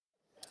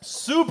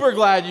Super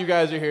glad you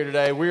guys are here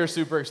today. We are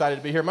super excited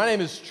to be here. My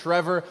name is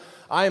Trevor.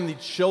 I am the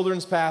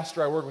children's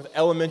pastor. I work with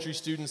elementary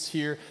students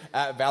here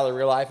at Valley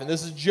Real Life. And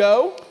this is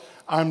Joe.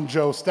 I'm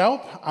Joe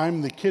Stout.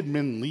 I'm the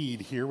KidMin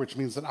lead here, which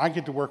means that I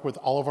get to work with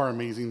all of our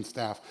amazing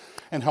staff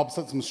and help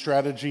set some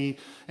strategy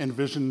and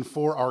vision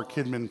for our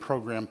KidMin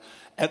program.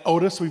 At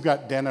Otis, we've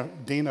got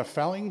Dana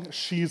Felling.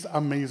 She's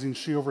amazing.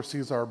 She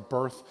oversees our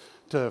birth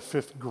to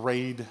fifth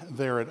grade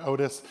there at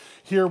Otis.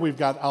 Here we've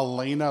got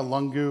Elena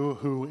Lungu,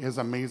 who is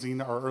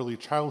amazing, our early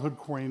childhood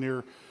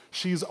coordinator.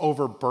 She's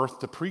over birth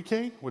to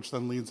pre-K, which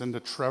then leads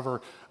into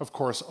Trevor, of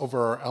course, over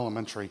our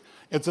elementary.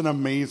 It's an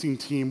amazing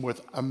team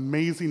with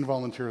amazing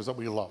volunteers that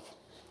we love.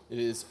 It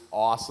is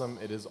awesome.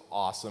 It is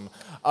awesome.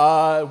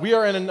 We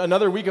are in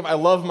another week of I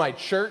Love My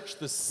Church,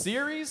 the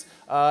series,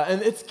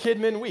 and it's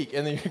KidMin week.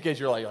 And in case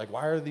you're like,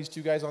 why are these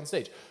two guys on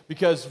stage?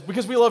 Because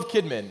we love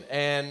KidMin,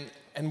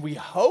 and we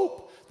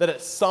hope that at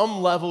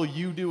some level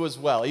you do as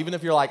well. Even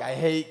if you're like, I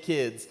hate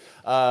kids,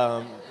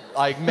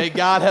 may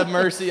God have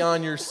mercy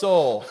on your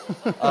soul.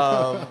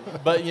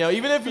 But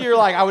even if you're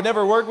like, I would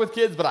never work with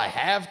kids, but I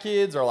have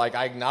kids, or like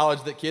I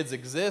acknowledge that kids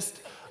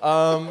exist,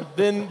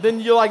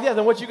 then you're like, yeah,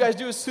 then what you guys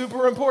do is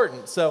super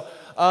important. So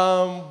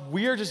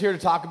we are just here to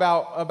talk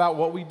about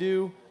what we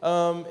do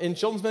in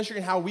children's ministry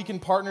and how we can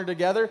partner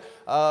together.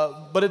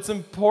 But it's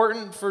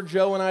important for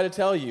Joe and I to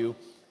tell you,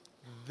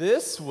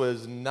 this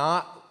was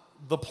not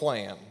the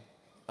plan.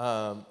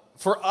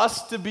 For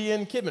us to be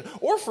in KidMin,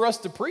 or for us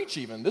to preach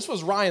even. This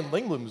was Ryan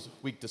Linglum's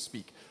week to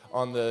speak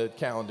on the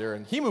calendar,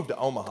 and he moved to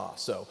Omaha,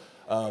 so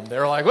they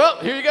were like, well,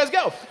 here you guys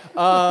go.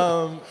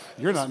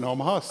 You're not in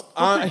Omaha.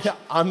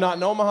 I'm not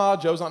in Omaha.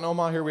 Joe's not in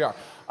Omaha. Here we are.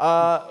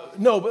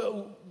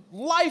 But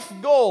life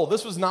goal,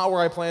 this was not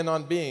where I planned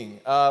on being.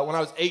 When I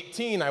was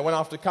 18, I went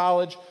off to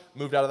college,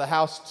 moved out of the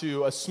house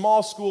to a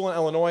small school in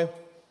Illinois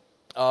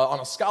on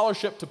a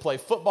scholarship to play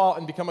football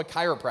and become a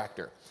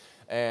chiropractor.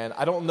 And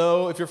I don't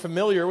know if you're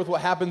familiar with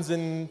what happens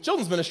in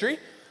children's ministry.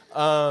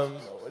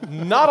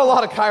 Not a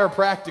lot of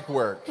chiropractic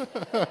work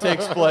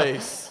takes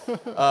place.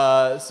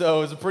 So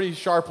it was a pretty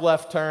sharp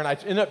left turn. I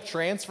ended up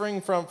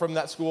transferring from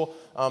that school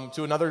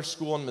to another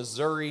school in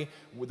Missouri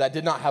that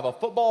did not have a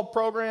football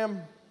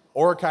program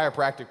or a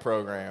chiropractic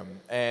program.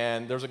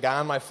 And there was a guy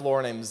on my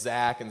floor named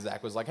Zach, and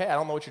Zach was like, hey, I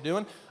don't know what you're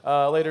doing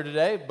later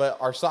today, but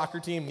our soccer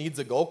team needs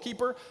a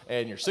goalkeeper,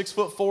 and you're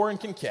 6'4" and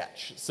can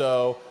catch.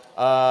 So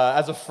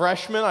as a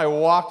freshman, I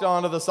walked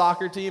onto the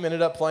soccer team,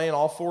 ended up playing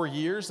all 4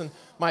 years, and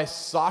my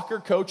soccer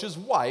coach's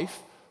wife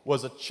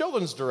was a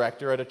children's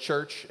director at a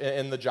church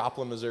in the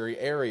Joplin, Missouri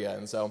area,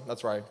 and so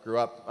that's where I grew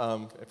up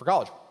for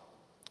college.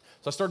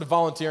 So I started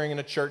volunteering in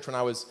a church when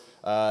I was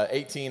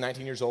 18,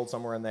 19 years old,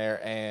 somewhere in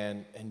there,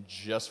 and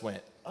just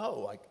went,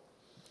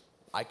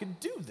 I could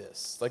do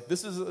this.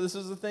 This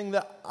is a thing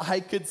that I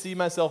could see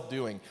myself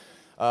doing.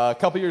 A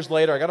couple years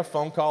later, I got a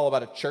phone call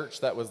about a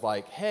church that was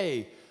like,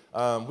 hey,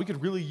 we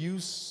could really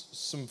use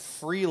some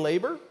free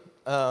labor,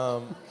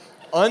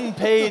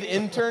 unpaid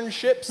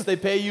internships. They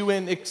pay you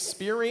in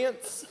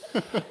experience,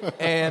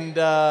 and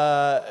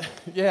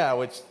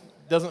which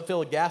doesn't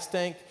fill a gas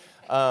tank.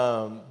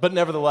 But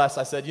nevertheless,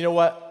 I said, you know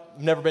what?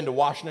 I've never been to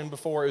Washington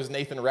before. It was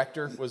Nathan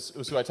Rector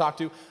was who I talked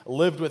to.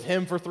 Lived with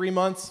him for 3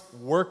 months.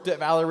 Worked at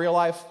Valley Real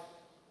Life,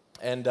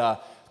 and a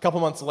couple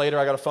months later,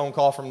 I got a phone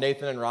call from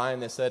Nathan and Ryan.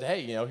 They said,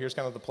 hey, here's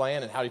kind of the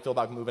plan, and how do you feel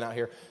about moving out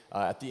here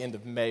at the end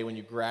of May when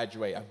you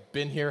graduate? I've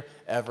been here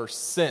ever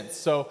since.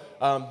 So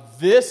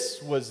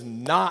this was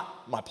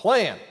not my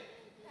plan,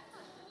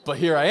 but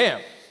here I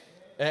am.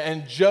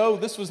 And Joe,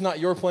 this was not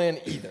your plan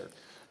either.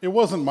 It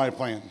wasn't my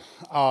plan.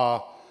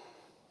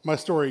 My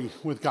story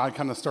with God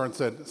kind of starts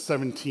at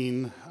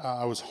 17.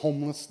 I was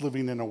homeless,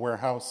 living in a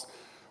warehouse,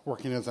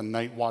 working as a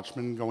night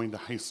watchman, going to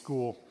high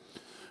school.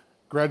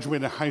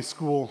 Graduated high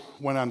school,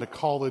 went on to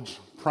college,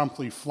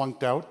 promptly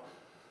flunked out.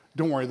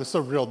 Don't worry, this is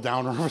a real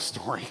downer of a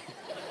story.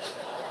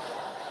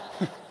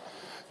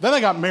 Then I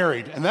got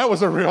married, and that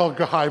was a real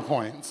high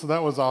point, so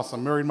that was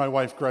awesome. Married my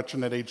wife,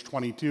 Gretchen, at age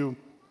 22.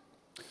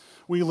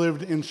 We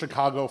lived in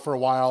Chicago for a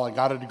while. I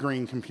got a degree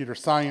in computer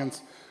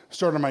science,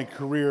 started my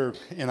career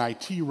in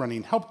IT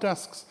running help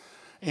desks,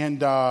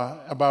 and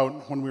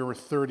about when we were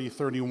 30,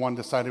 31,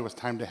 decided it was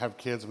time to have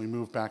kids, and we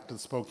moved back to the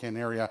Spokane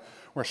area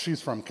where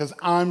she's from, because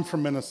I'm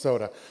from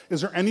Minnesota.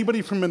 Is there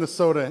anybody from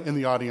Minnesota in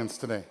the audience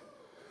today?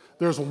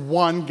 There's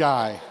one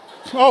guy.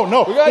 Oh,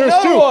 no,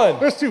 there's two. One.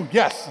 There's two,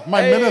 yes.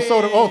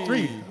 Minnesota,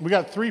 three. We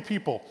got 3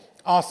 people.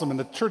 Awesome. In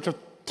the church of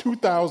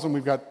 2,000,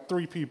 we've got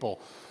 3 people.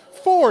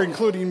 4,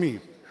 including me.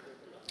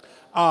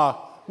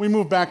 We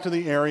moved back to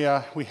the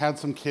area. We had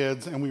some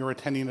kids, and we were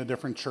attending a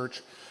different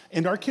church.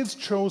 And our kids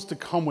chose to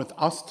come with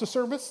us to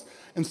service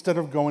instead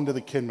of going to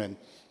the KidMin.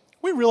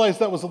 We realized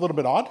that was a little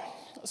bit odd,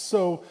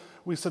 so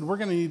we said, we're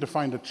going to need to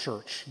find a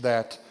church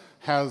that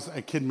has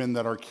a KidMin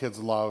that our kids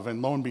love.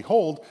 And lo and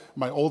behold,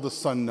 my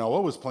oldest son,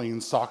 Noah, was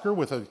playing soccer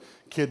with a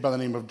kid by the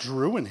name of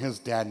Drew, and his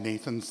dad,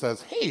 Nathan,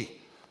 says, hey,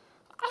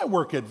 I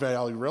work at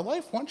Valley Real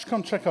Life. Why don't you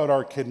come check out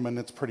our KidMin?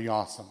 It's pretty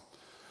awesome.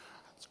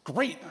 It's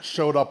great.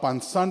 Showed up on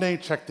Sunday,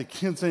 checked the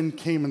kids in,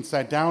 came and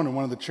sat down in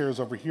one of the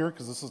chairs over here,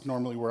 because this is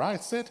normally where I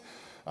sit.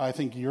 I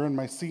think you're in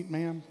my seat,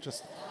 ma'am.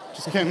 Just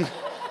kidding.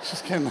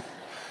 Just kidding.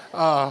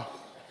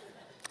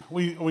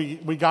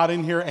 We got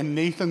in here, and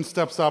Nathan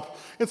steps up.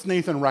 It's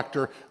Nathan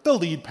Rector, the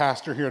lead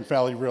pastor here at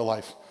Valley Real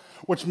Life,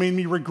 which made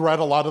me regret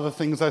a lot of the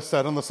things I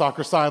said on the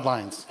soccer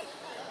sidelines.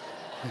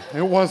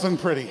 It wasn't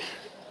pretty.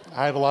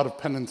 I had a lot of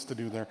penance to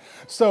do there.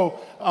 So,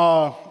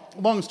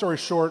 long story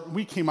short,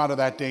 we came out of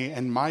that day,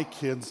 and my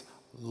kids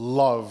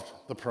loved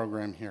the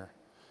program here.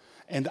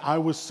 And I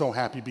was so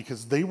happy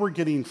because they were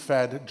getting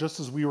fed just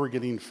as we were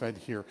getting fed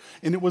here.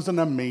 And it was an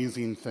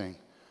amazing thing.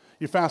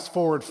 You fast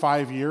forward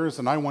 5 years,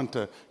 and I went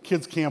to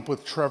kids camp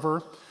with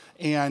Trevor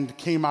and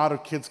came out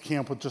of kids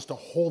camp with just a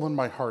hole in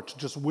my heart,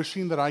 just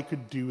wishing that I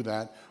could do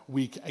that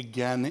week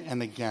again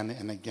and again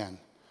and again.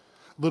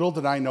 Little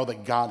did I know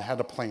that God had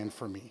a plan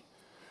for me.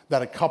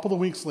 That a couple of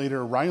weeks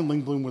later, Ryan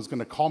Lingblom was going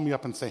to call me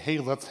up and say, hey,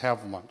 let's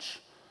have lunch.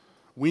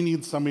 We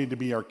need somebody to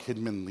be our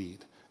Kidmin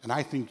lead, and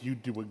I think you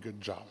do a good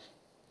job.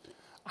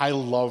 I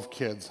love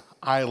kids,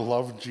 I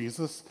love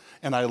Jesus,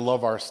 and I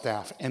love our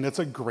staff, and it's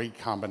a great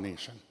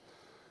combination.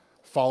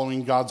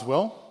 Following God's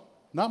will,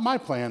 not my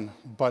plan,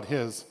 but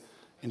his,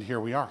 and here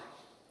we are.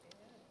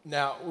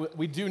 Now,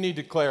 we do need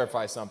to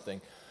clarify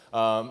something.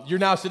 You're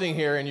now sitting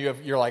here and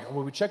you're like,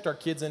 well, we checked our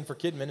kids in for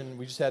Kidmin, and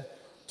we just had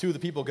two of the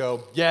people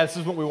go, yeah, this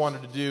is what we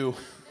wanted to do,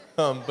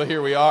 but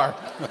here we are.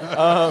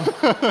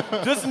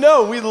 Just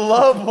know we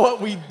love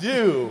what we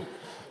do.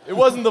 It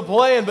wasn't the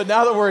plan, but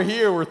now that we're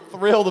here, we're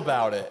thrilled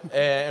about it,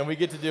 and we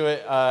get to do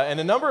it in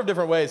a number of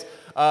different ways.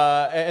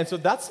 And so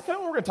that's kind of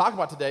what we're going to talk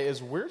about today.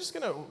 Is we're just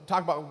going to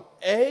talk about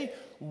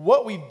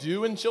what we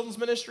do in children's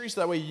ministry,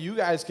 so that way you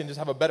guys can just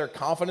have a better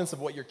confidence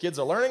of what your kids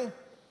are learning,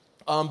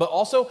 but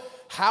also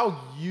how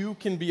you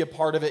can be a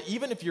part of it,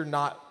 even if you're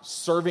not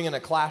serving in a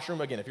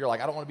classroom. Again, if you're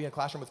like, I don't want to be in a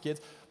classroom with kids,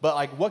 but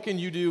like, what can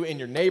you do in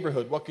your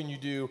neighborhood? What can you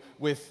do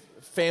with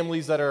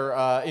families that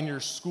are in your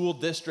school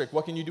district?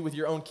 What can you do with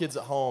your own kids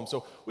at home?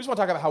 So we just want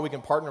to talk about how we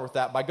can partner with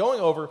that by going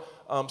over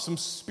some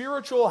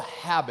spiritual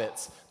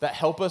habits that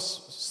help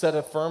us set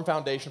a firm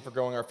foundation for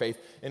growing our faith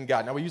in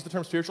God. Now, we use the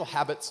term spiritual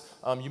habits.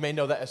 You may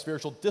know that as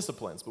spiritual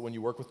disciplines, but when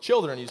you work with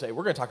children, you say,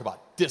 we're going to talk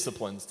about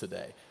disciplines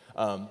today.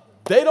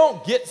 They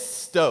don't get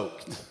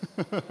stoked.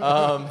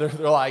 They're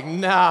like,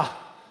 nah,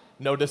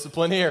 no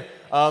discipline here.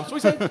 So we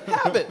say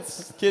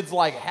habits. Kids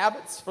like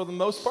habits for the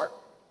most part.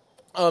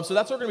 So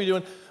that's what we're going to be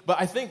doing. But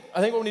I think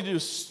what we need to do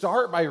is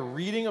start by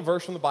reading a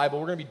verse from the Bible.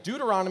 We're going to be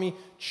Deuteronomy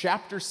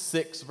chapter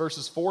 6,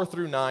 verses 4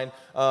 through 9.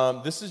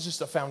 This is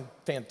just a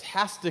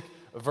fantastic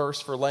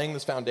verse for laying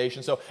this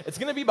foundation. So it's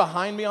going to be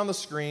behind me on the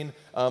screen,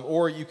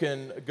 or you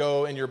can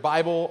go in your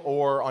Bible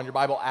or on your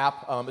Bible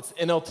app. It's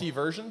the NLT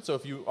version, so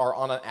if you are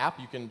on an app,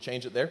 you can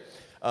change it there.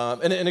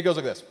 And it goes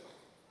like this.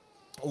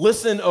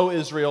 Listen, O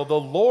Israel, the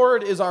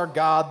Lord is our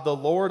God, the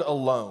Lord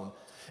alone.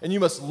 And you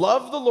must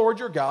love the Lord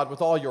your God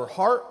with all your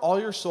heart, all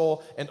your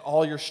soul, and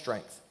all your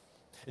strength.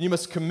 And you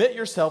must commit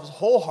yourselves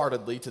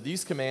wholeheartedly to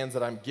these commands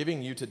that I'm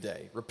giving you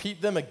today.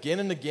 Repeat them again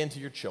and again to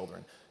your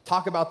children.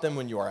 Talk about them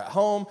when you are at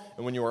home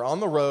and when you are on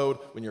the road,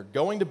 when you're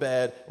going to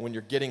bed and when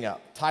you're getting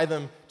up. Tie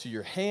them to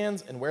your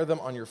hands and wear them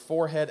on your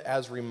forehead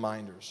as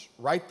reminders.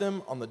 Write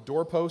them on the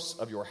doorposts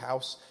of your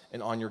house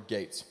and on your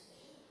gates.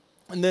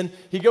 And then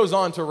he goes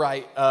on to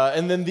write,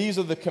 and then these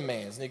are the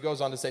commands. And he goes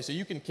on to say, so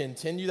you can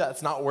continue that.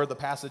 That's not where the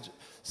passage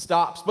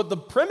stops. But the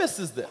premise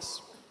is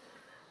this.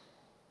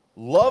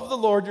 Love the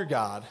Lord your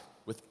God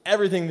with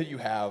everything that you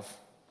have,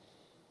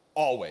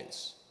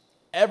 always.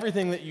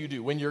 Everything that you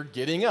do, when you're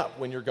getting up,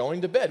 when you're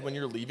going to bed, when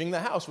you're leaving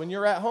the house, when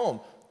you're at home.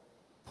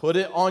 Put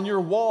it on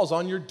your walls,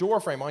 on your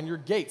doorframe, on your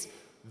gates.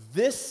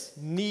 This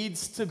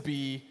needs to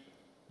be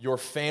your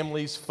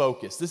family's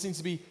focus. This needs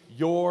to be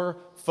your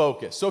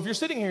focus. So if you're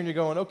sitting here and you're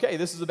going, okay,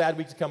 this is a bad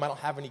week to come, I don't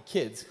have any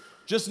kids,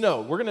 just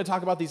know we're going to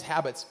talk about these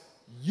habits.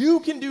 You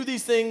can do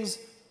these things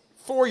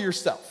for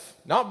yourself,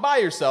 not by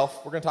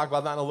yourself. We're going to talk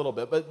about that in a little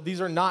bit, but these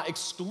are not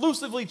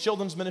exclusively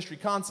children's ministry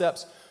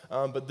concepts,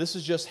 but this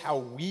is just how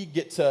we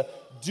get to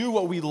do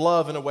what we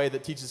love in a way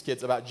that teaches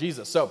kids about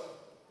Jesus. So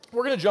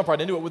we're going to jump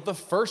right into it with the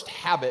first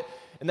habit,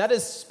 and that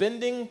is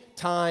spending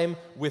time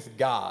with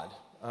God.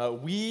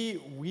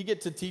 We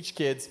get to teach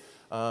kids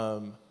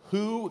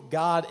who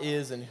God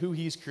is and who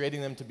he's creating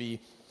them to be.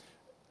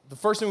 The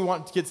first thing we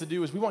want kids to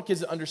do is we want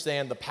kids to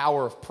understand the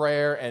power of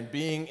prayer and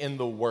being in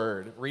the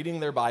Word, reading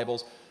their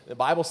Bibles. The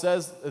Bible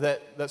says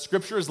that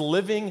Scripture is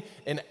living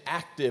and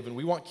active, and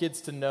we want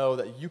kids to know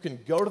that you can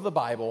go to the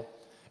Bible,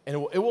 and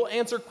it will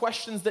answer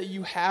questions that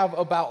you have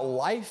about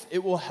life.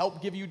 It will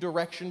help give you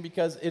direction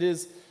because it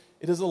is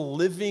a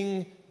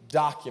living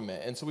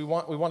document. And so we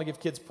want to give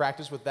kids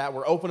practice with that.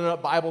 We're opening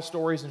up Bible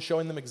stories and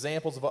showing them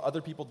examples of what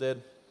other people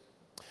did.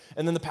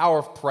 And then the power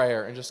of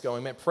prayer and just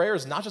going, man, prayer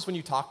is not just when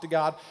you talk to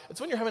God,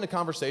 it's when you're having a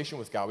conversation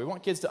with God. We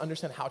want kids to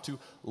understand how to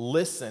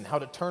listen, how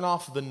to turn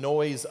off the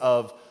noise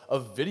of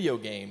video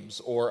games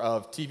or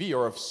of TV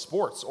or of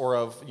sports or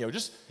of,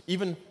 just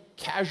even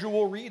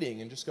casual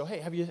reading and just go, hey,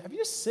 have you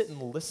just sit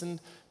and listened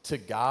to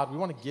God? We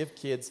want to give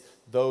kids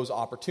those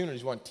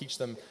opportunities. We want to teach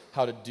them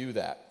how to do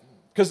that.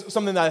 Because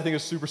something that I think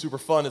is super, super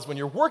fun is when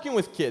you're working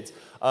with kids,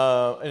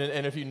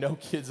 and if you know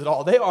kids at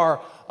all, they are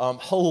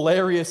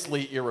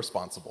hilariously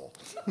irresponsible.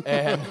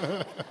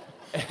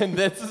 And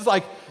this is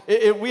like,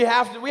 we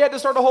had to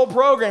start a whole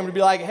program to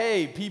be like,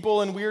 hey,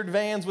 people in weird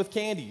vans with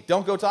candy,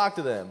 don't go talk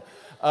to them.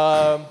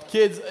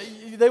 Kids,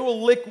 they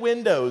will lick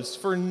windows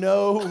for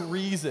no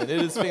reason.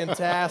 It is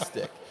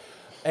fantastic.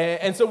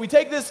 And so we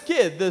take this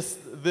kid,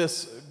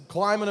 this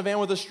climb in a van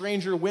with a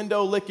stranger,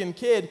 window-licking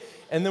kid,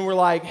 and then we're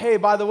like, hey,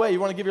 by the way, you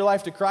want to give your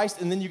life to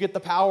Christ? And then you get the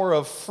power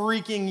of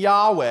freaking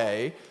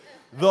Yahweh.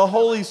 The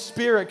Holy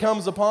Spirit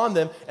comes upon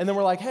them, and then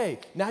we're like, hey,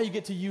 now you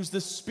get to use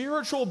this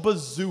spiritual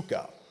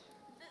bazooka.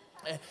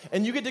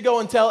 And you get to go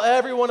and tell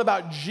everyone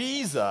about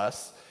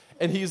Jesus.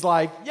 And he's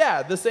like,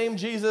 yeah, the same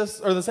Jesus,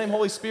 or the same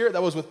Holy Spirit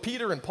that was with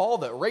Peter and Paul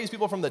that raised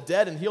people from the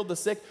dead and healed the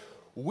sick,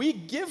 we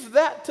give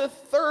that to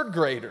third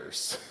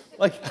graders.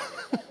 Like,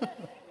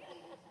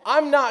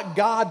 I'm not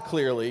God,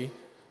 clearly,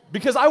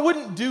 because I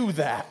wouldn't do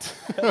that.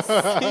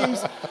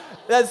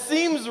 That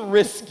seems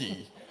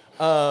risky.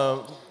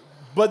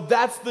 But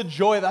that's the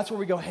joy. That's where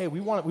we go, hey, we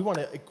want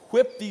to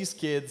equip these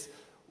kids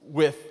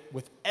with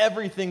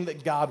everything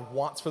that God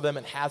wants for them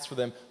and has for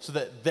them so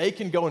that they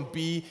can go and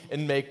be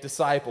and make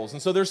disciples.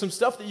 And so there's some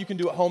stuff that you can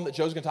do at home that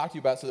Joe's going to talk to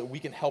you about so that we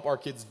can help our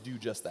kids do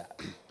just that.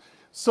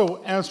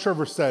 So as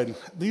Trevor said,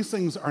 these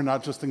things are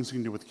not just things you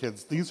can do with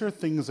kids. These are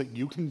things that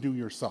you can do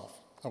yourself,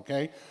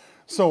 okay?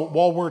 So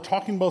while we're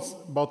talking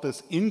about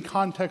this in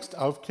context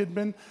of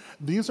KidMin,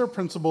 these are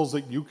principles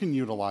that you can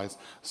utilize.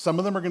 Some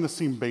of them are going to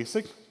seem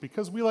basic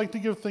because we like to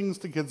give things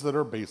to kids that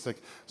are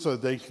basic so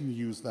that they can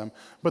use them.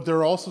 But there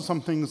are also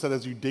some things that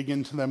as you dig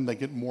into them, they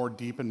get more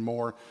deep and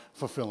more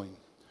fulfilling.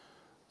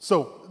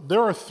 So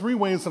there are 3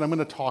 ways that I'm going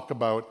to talk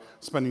about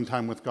spending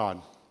time with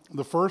God.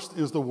 The first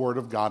is the Word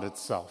of God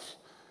itself.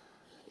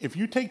 If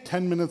you take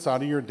 10 minutes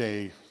out of your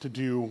day to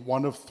do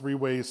one of 3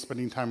 ways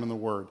spending time in the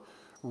Word,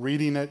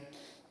 reading it,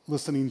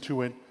 listening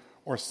to it,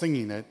 or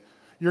singing it,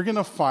 you're going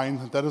to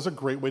find that is a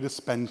great way to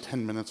spend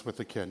 10 minutes with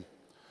a kid.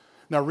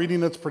 Now,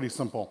 reading it's pretty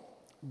simple.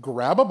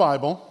 Grab a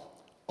Bible,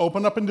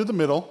 open up into the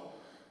middle,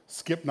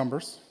 skip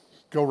numbers,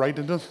 go right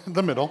into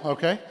the middle,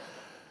 okay?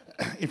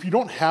 If you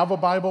don't have a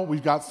Bible,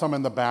 we've got some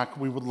in the back.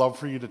 We would love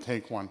for you to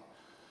take one.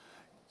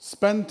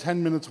 Spend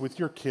 10 minutes with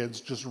your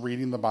kids just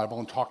reading the Bible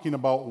and talking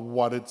about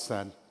what it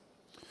said.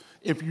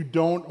 If you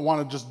don't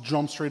want to just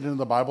jump straight into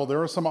the Bible,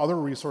 there are some other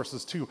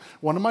resources too.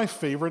 One of my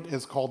favorite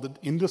is called The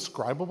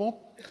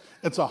Indescribable.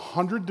 It's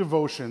 100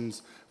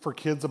 devotions for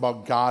kids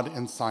about God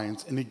and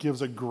science, and it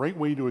gives a great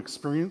way to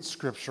experience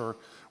Scripture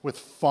with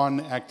fun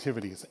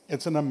activities.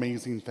 It's an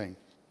amazing thing.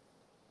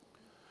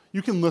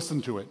 You can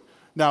listen to it.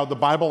 Now, the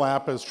Bible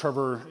app, as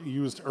Trevor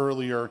used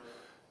earlier,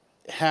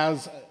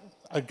 has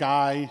a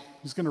guy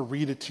who's going to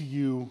read it to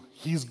you.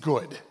 He's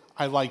good.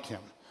 I like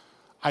him.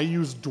 I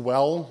use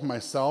Dwell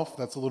myself.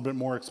 That's a little bit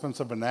more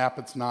expensive an app.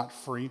 It's not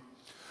free.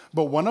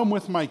 But when I'm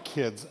with my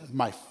kids,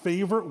 my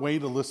favorite way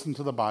to listen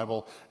to the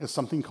Bible is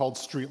something called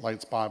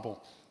Streetlights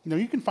Bible. Now,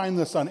 you can find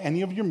this on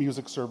any of your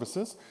music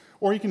services,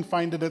 or you can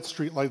find it at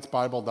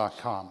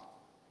streetlightsbible.com.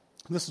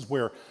 This is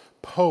where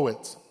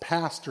poets,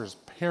 pastors,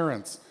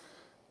 parents,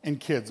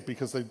 and kids,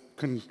 because they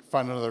couldn't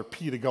find another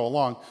P to go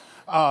along,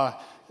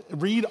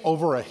 read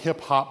over a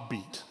hip-hop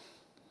beat.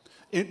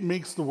 It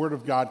makes the Word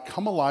of God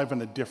come alive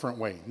in a different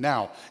way.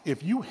 Now,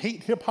 if you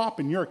hate hip-hop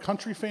and you're a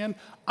country fan,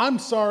 I'm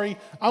sorry.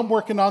 I'm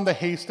working on the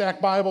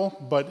Haystack Bible,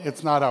 but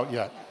it's not out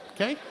yet,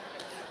 okay?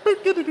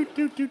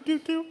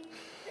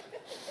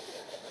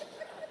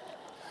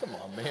 Come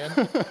on,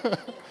 man.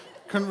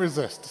 Couldn't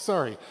resist,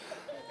 sorry.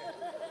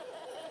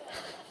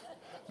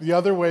 The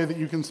other way that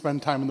you can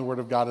spend time in the Word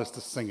of God is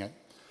to sing it.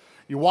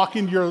 You walk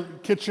into your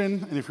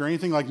kitchen, and if you're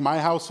anything like my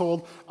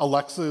household,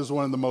 Alexa is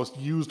one of the most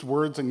used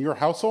words in your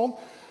household.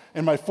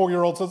 And my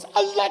 4-year-old says,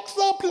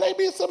 Alexa, play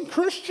me some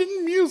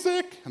Christian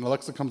music. And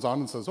Alexa comes on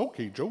and says,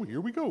 okay, Joe,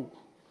 here we go.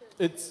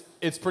 It's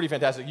pretty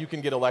fantastic. You can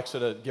get Alexa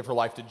to give her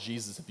life to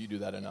Jesus if you do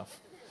that enough.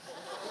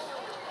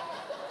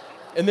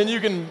 And then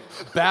you can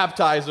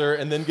baptize her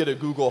and then get a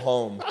Google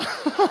Home.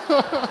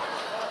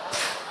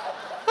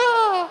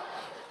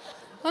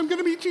 I'm going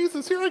to meet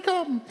Jesus. Here I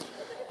come.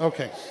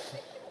 Okay.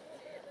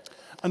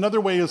 Another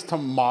way is to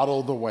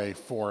model the way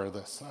for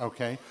this,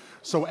 okay?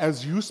 So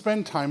as you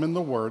spend time in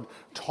the Word,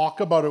 talk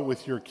about it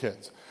with your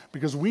kids,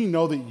 because we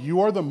know that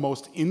you are the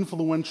most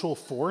influential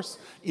force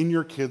in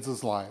your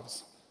kids'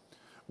 lives.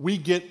 We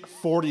get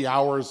 40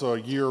 hours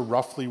a year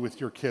roughly with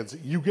your kids.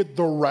 You get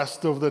the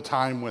rest of the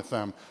time with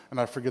them, and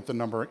I forget the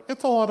number.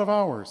 It's a lot of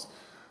hours.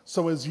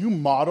 So as you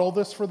model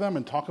this for them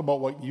and talk about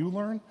what you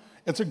learn,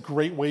 it's a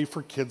great way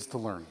for kids to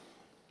learn.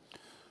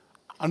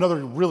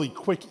 Another really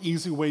quick,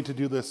 easy way to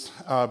do this,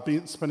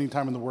 spending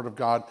time in the Word of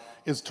God,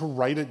 is to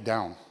write it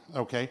down,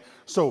 okay?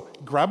 So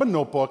grab a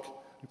notebook,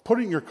 put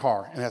it in your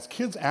car, and as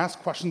kids ask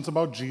questions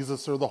about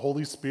Jesus or the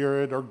Holy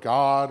Spirit or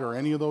God or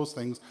any of those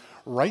things,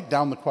 write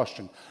down the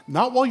question.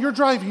 Not while you're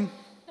driving,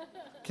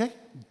 okay?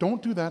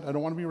 Don't do that. I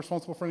don't want to be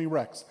responsible for any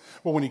wrecks.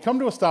 But when you come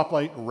to a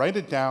stoplight, write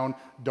it down.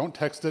 Don't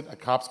text it. A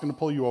cop's going to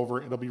pull you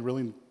over. It'll be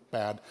really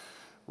bad.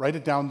 Write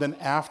it down. Then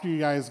after you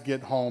guys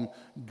get home,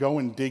 go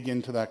and dig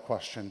into that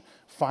question.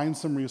 Find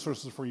some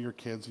resources for your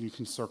kids, and you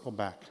can circle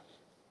back.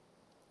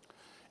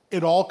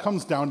 It all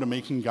comes down to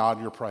making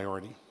God your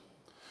priority.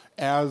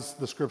 As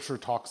the scripture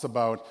talks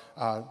about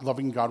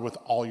loving God with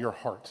all your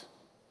heart.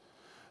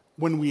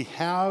 When we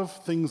have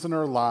things in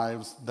our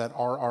lives that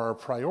are our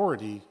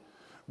priority,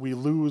 we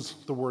lose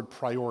the word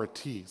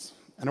priorities.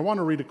 And I want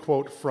to read a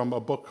quote from a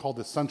book called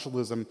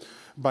Essentialism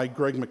by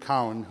Greg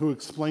McKeown, who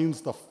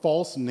explains the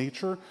false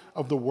nature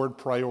of the word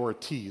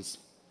priorities.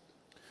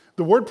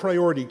 The word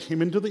priority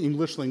came into the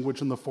English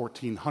language in the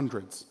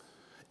 1400s.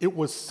 It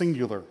was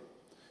singular.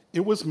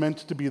 It was meant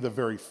to be the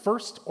very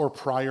first or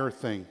prior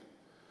thing.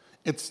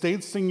 It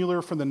stayed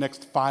singular for the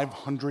next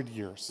 500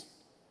 years.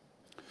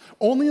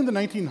 Only in the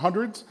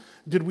 1900s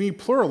did we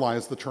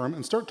pluralize the term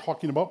and start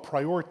talking about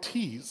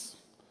priorities.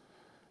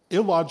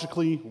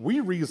 Illogically,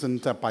 we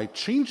reasoned that by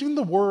changing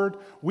the word,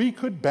 we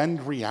could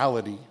bend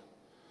reality.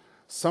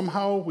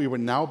 Somehow, we would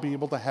now be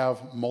able to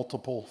have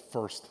multiple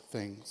first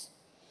things.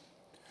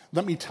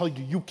 Let me tell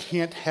you, you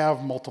can't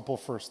have multiple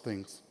first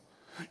things.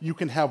 You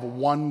can have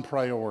one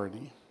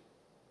priority.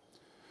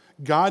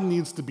 God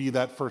needs to be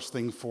that first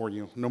thing for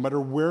you, no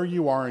matter where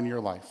you are in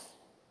your life.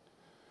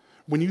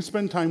 When you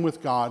spend time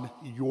with God,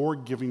 you're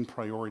giving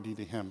priority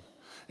to Him.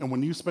 And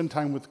when you spend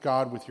time with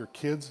God with your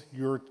kids,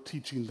 you're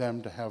teaching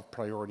them to have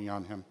priority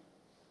on Him.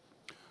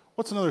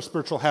 What's another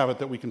spiritual habit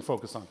that we can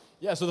focus on?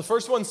 Yeah, so the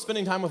first one's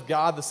spending time with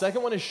God. The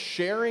second one is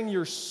sharing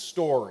your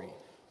story.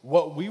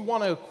 What we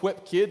want to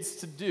equip kids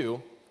to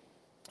do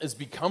is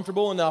be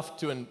comfortable enough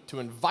to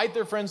invite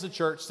their friends to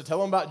church, to tell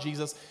them about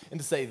Jesus, and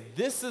to say,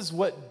 this is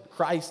what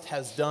Christ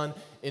has done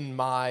in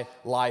my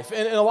life.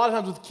 And a lot of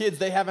times with kids,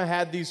 they haven't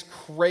had these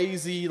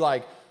crazy,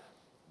 like,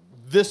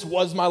 this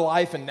was my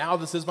life, and now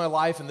this is my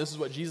life, and this is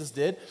what Jesus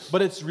did.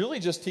 But it's really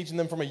just teaching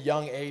them from a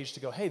young age to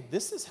go, hey,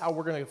 this is how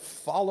we're going to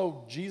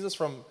follow Jesus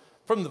from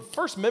the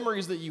first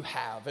memories that you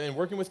have, and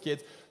working with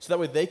kids so that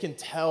way they can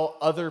tell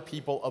other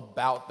people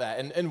about that.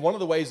 And one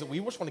of the ways that we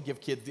just want to give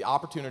kids the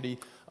opportunity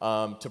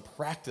to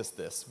practice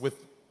this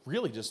with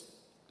really just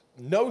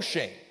no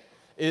shame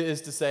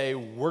is to say,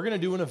 we're going to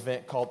do an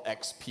event called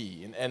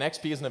XP. And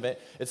XP is an event.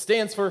 It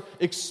stands for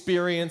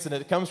experience, and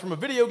it comes from a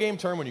video game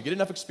term. When you get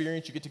enough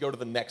experience, you get to go to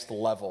the next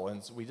level.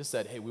 And so we just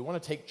said, hey, we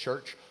want to take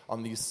church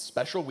on these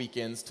special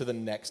weekends to the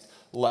next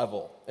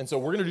level. And so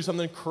we're going to do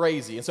something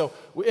crazy. And so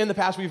in the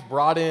past, we've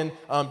brought in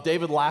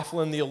David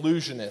Laughlin, the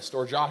illusionist,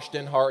 or Josh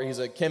Denhart. He's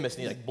a chemist,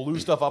 and he blew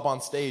stuff up on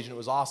stage, and it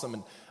was awesome.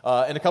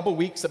 And in a couple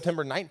weeks,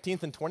 September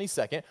 19th and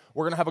 22nd,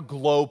 we're going to have a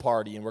glow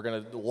party,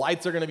 and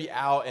lights are going to be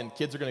out, and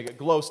kids are going to get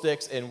glow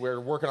sticks, and we're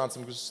working on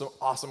some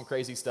awesome,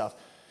 crazy stuff.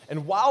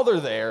 And while they're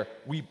there,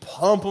 we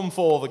pump them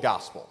full of the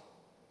gospel.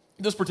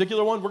 This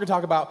particular one, we're going to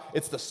talk about,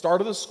 it's the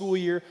start of the school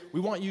year. We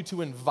want you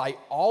to invite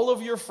all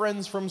of your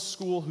friends from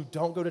school who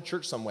don't go to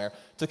church somewhere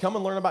to come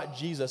and learn about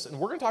Jesus. And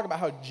we're going to talk about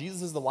how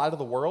Jesus is the light of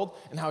the world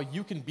and how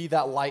you can be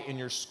that light in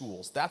your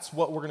schools. That's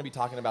what we're going to be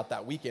talking about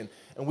that weekend.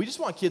 And we just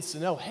want kids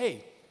to know,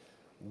 hey,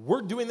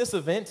 we're doing this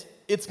event.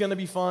 It's going to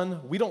be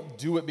fun. We don't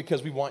do it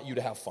because we want you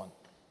to have fun.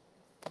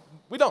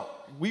 We don't.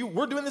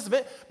 We're doing this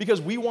event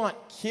because we want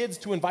kids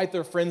to invite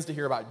their friends to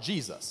hear about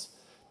Jesus.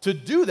 To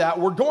do that,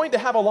 we're going to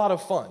have a lot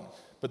of fun.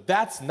 But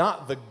that's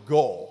not the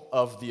goal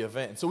of the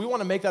event. So we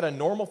want to make that a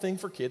normal thing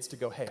for kids to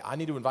go, hey, I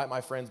need to invite my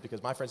friends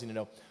because my friends need to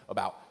know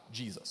about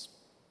Jesus.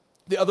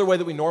 The other way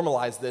that we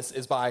normalize this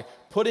is by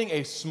putting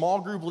a small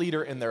group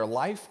leader in their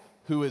life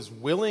who is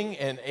willing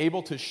and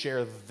able to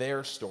share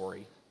their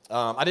story.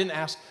 I didn't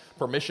ask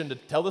permission to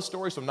tell this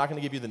story, so I'm not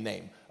going to give you the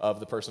name of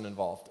the person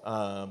involved.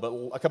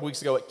 But a couple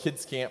weeks ago at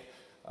Kids Camp,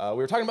 we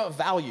were talking about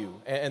value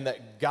and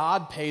that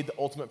God paid the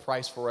ultimate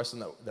price for us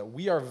and that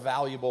we are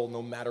valuable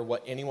no matter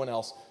what anyone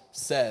else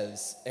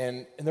says.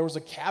 And there was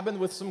a cabin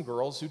with some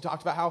girls who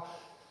talked about how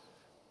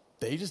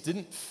they just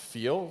didn't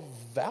feel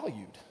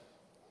valued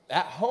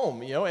at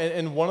home,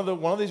 and one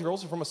of these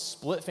girls is from a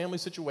split family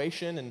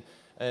situation,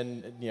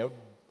 and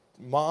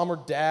mom or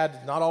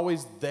dad not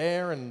always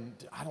there, and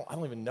I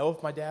don't even know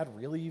if my dad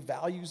really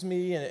values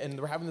me, and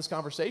we're having this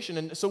conversation.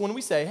 And so when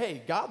we say,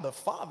 hey, God the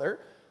Father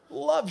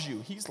loves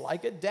you, He's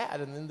like a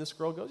dad, and then this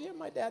girl goes, yeah,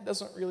 my dad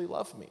doesn't really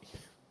love me.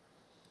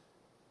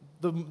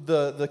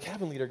 The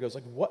cabin leader goes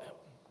like, what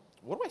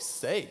do I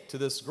say to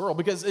this girl?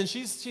 And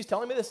she's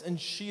telling me this, and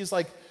she's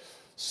like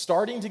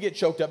starting to get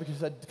choked up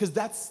because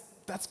that's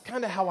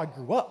kind of how I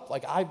grew up.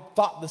 Like, I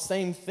thought the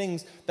same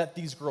things that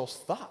these girls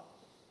thought.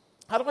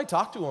 How do I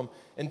talk to them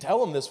and tell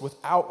them this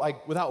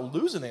without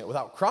losing it,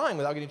 without crying,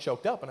 without getting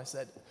choked up? And I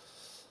said,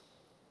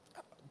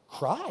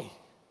 cry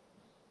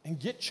and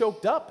get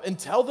choked up and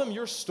tell them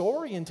your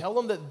story and tell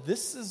them that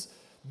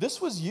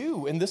this was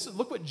you, and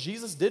look what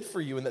Jesus did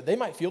for you, and that they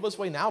might feel this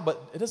way now,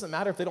 but it doesn't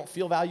matter if they don't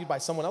feel valued by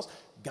someone else.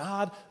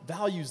 God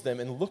values them,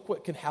 and look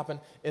what can happen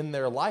in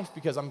their life,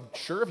 because I'm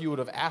sure if you would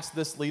have asked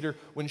this leader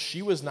when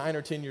she was 9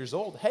 or 10 years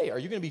old, hey, are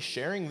you going to be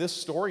sharing this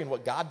story and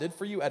what God did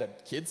for you at a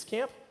kids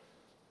camp?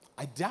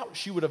 I doubt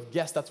she would have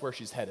guessed that's where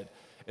she's headed.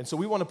 And so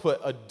we want to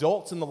put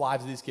adults in the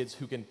lives of these kids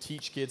who can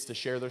teach kids to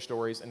share their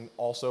stories and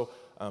also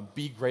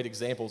be great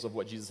examples of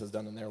what Jesus has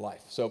done in their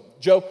life. So,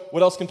 Joe,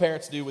 what else can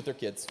parents do with their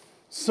kids?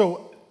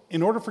 So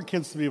in order for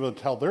kids to be able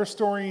to tell their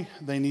story,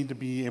 they need to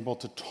be able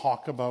to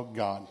talk about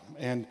God.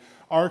 And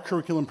our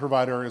curriculum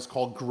provider is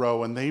called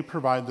Grow, and they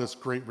provide this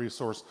great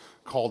resource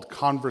called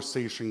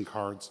Conversation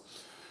Cards.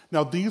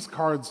 Now, these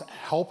cards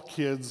help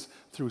kids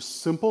through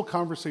simple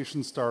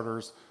conversation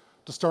starters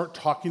to start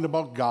talking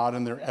about God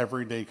in their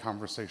everyday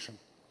conversation.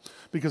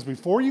 Because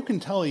before you can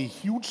tell a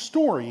huge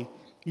story,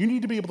 you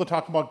need to be able to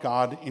talk about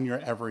God in your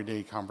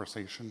everyday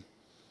conversation.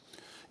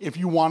 If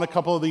you want a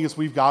couple of these,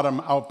 we've got them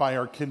out by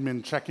our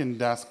Kidmin check-in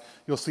desk.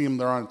 You'll see them,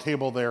 they're on a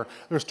table there.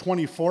 There's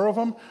 24 of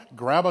them.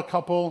 Grab a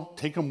couple,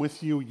 take them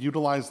with you,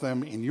 utilize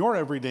them in your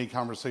everyday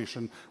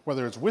conversation,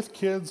 whether it's with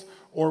kids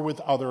or with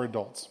other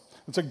adults.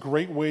 It's a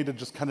great way to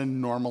just kind of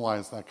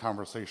normalize that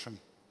conversation.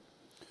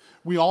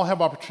 We all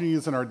have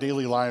opportunities in our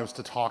daily lives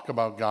to talk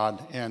about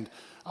God, and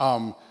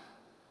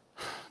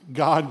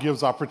God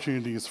gives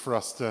opportunities for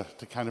us to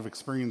kind of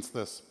experience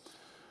this.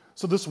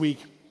 So this week,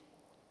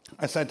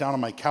 I sat down on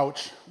my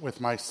couch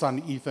with my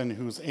son Ethan,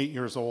 who's 8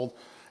 years old,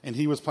 and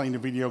he was playing a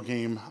video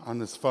game on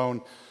his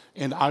phone,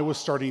 and I was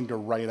starting to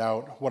write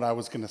out what I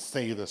was going to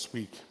say this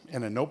week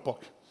in a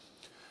notebook.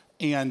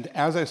 And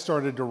as I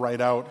started to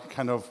write out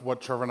kind of what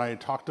Trevor and I had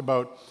talked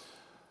about,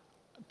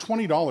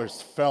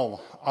 $20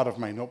 fell out of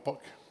my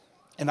notebook.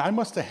 And I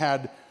must have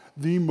had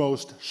the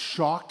most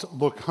shocked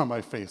look on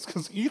my face,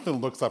 because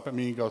Ethan looks up at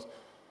me and goes,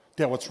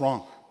 "Dad, what's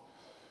wrong?"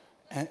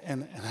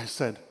 And I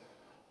said,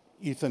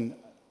 "Ethan,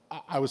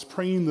 I was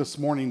praying this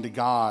morning to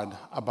God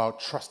about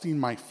trusting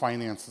my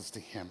finances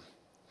to Him,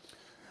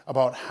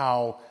 about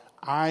how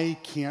I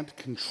can't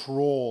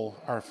control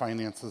our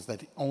finances,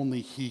 that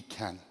only He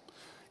can.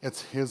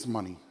 It's His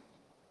money.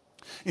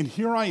 And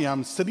here I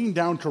am sitting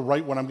down to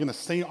write what I'm going to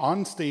say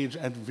on stage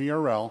at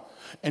VRL,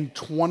 and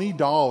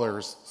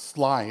 $20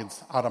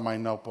 slides out of my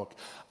notebook.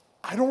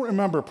 I don't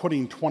remember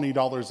putting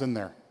 $20 in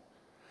there.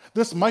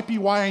 This might be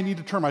why I need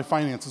to turn my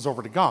finances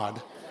over to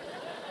God,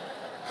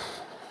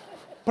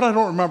 but I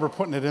don't remember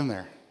putting it in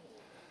there."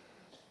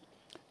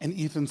 And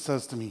Ethan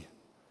says to me,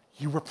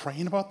 "You were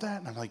praying about that?"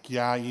 And I'm like,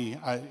 "Yeah,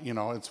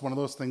 it's one of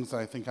those things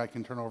that I think I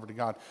can turn over to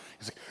God."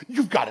 He's like,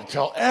 "You've got to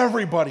tell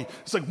everybody."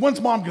 It's like,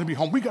 "When's Mom going to be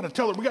home? We got to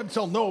tell her. We got to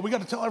tell Noah. We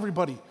got to tell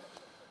everybody."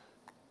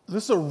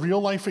 This is a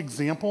real life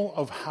example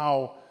of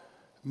how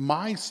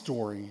my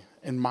story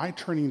and my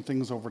turning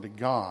things over to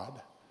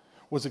God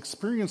was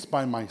experienced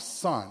by my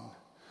son,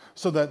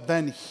 so that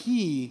then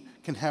he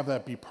can have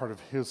that be part of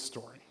his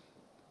story.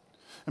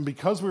 And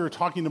because we were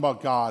talking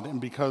about God, and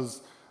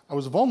because I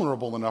was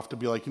vulnerable enough to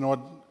be like, you know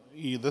what,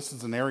 this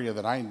is an area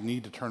that I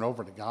need to turn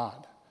over to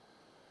God,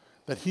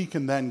 that he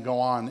can then go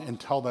on and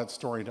tell that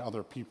story to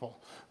other people.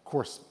 Of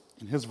course,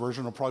 in his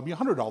version, it'll probably be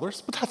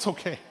 $100, but that's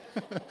okay.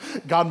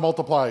 God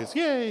multiplies.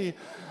 Yay!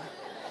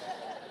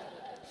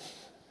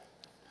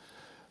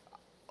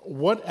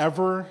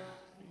 Whatever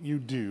you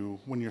do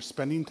when you're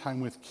spending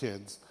time with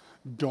kids,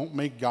 don't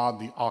make God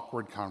the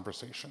awkward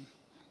conversation.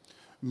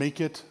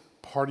 Make it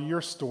part of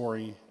your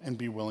story and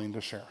be willing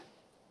to share.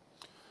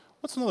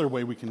 What's another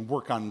way we can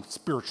work on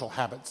spiritual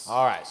habits?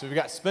 All right, so we've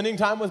got spending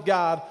time with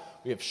God.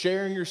 We have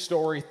sharing your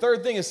story.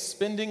 Third thing is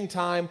spending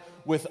time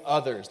with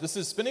others. This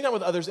is spending time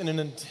with others in an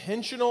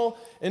intentional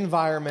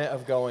environment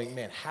of going,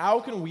 man, how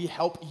can we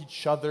help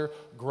each other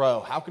grow?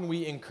 How can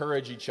we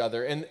encourage each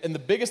other? And the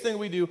biggest thing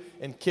we do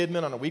in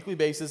Kidmin on a weekly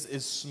basis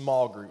is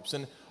small groups.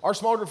 And our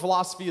small group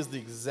philosophy is the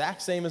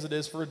exact same as it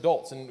is for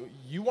adults. And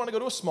you want to go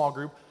to a small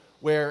group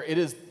where it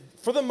is,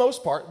 for the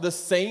most part, the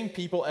same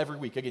people every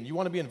week. Again, you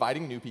want to be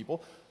inviting new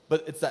people,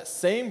 but it's that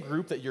same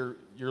group that you're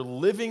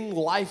living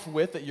life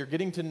with, that you're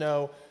getting to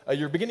know.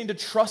 You're beginning to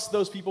trust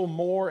those people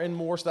more and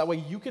more, so that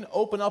way you can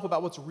open up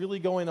about what's really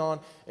going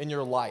on in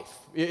your life.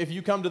 If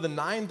you come to the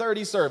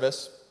 9:30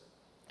 service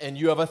and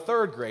you have a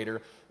third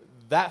grader,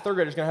 that third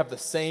grader is going to have the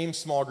same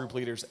small group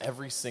leaders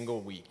every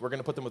single week. We're going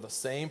to put them with the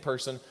same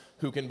person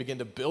who can begin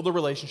to build a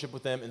relationship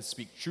with them and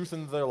speak truth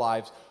into their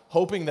lives,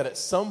 hoping that at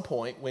some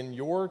point when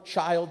your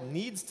child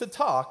needs to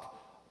talk,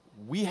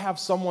 we have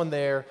someone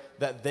there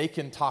that they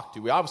can talk to.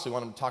 We obviously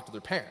want them to talk to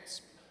their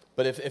parents,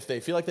 but if they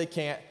feel like they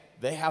can't,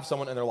 they have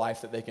someone in their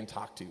life that they can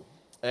talk to.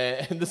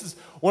 And this is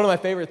one of my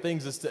favorite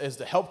things is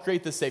to help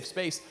create this safe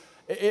space.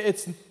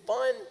 It's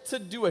fun to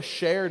do a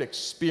shared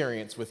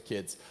experience with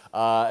kids.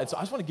 And so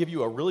I just want to give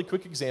you a really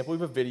quick example. We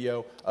have a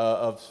video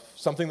of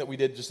something that we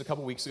did just a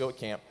couple weeks ago at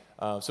camp.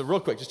 So real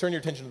quick, just turn your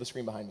attention to the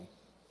screen behind me.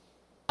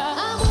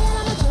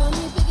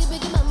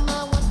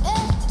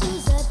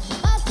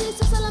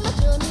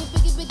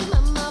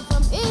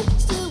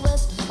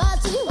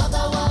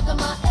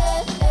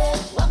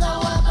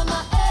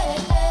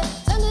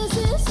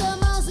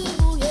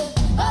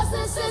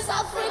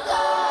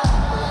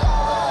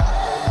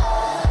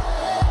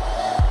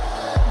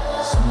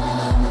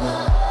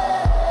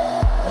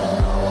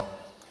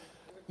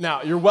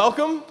 Now, you're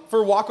welcome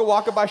for Waka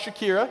Waka by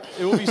Shakira.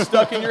 It will be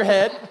stuck in your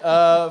head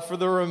for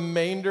the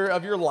remainder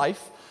of your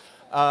life.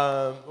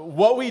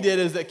 What we did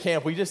is at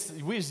camp, we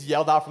just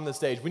yelled out from the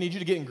stage, we need you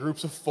to get in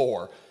groups of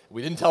 4.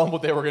 We didn't tell them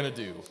what they were going to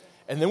do.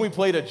 And then we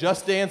played a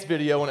Just Dance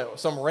video, and at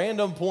some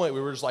random point,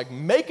 we were just like,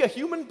 make a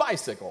human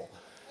bicycle.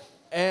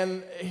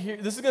 And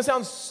this is going to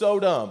sound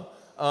so dumb.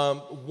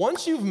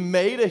 Once you've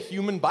made a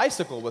human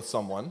bicycle with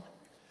someone,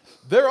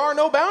 there are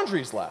no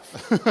boundaries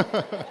left.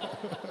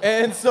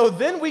 And so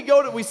then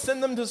we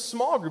send them to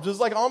small groups. It's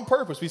like on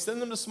purpose. We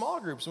send them to small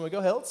groups and we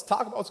go, hey, let's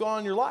talk about what's going on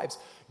in your lives.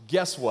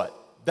 Guess what?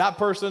 That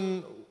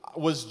person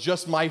was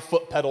just my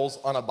foot pedals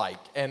on a bike.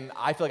 And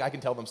I feel like I can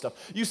tell them stuff.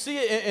 You see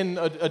it in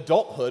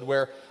adulthood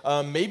where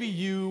maybe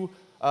you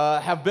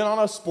have been on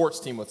a sports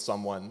team with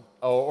someone,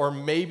 or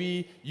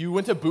maybe you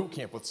went to boot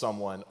camp with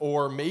someone,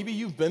 or maybe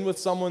you've been with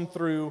someone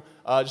through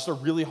just a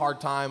really hard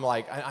time.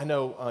 Like I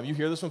know you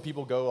hear this when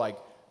people go like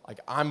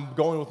I'm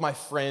going with my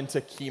friend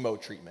to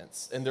chemo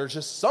treatments, and there's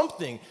just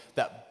something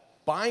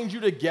that binds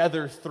you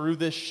together through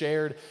this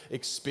shared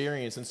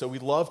experience. And so we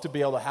love to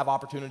be able to have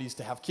opportunities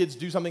to have kids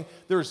do something.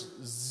 There's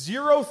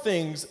 0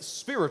 things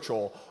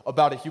spiritual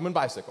about a human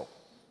bicycle,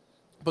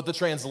 but the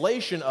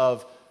translation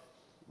of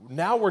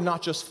now we're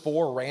not just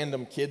 4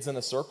 random kids in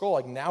a circle.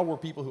 Like now we're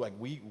people who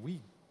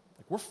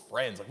we're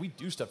friends. Like we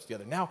do stuff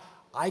together. Now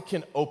I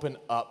can open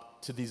up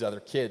to these other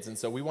kids. And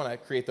so we want to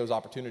create those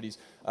opportunities.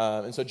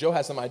 And so Joe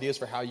has some ideas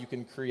for how you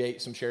can create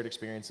some shared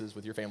experiences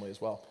with your family as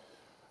well.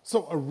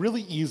 So a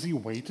really easy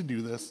way to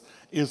do this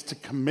is to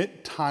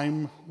commit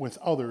time with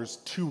others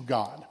to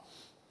God.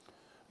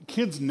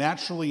 Kids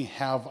naturally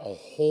have a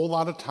whole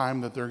lot of time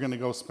that they're going to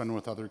go spend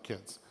with other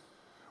kids,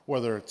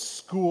 whether it's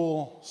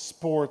school,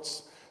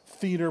 sports,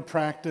 theater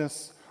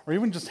practice, or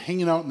even just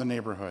hanging out in the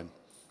neighborhood.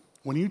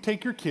 When you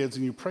take your kids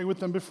and you pray with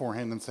them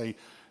beforehand and say,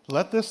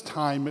 let this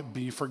time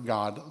be for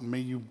God. May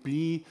you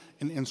be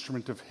an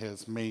instrument of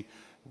His. May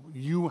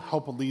you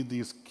help lead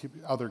these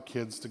other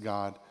kids to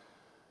God.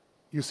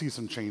 You see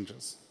some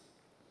changes.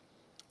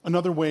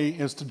 Another way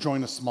is to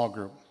join a small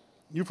group.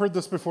 You've heard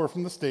this before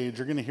from the stage.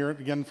 You're going to hear it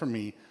again from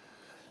me.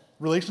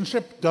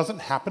 Relationship doesn't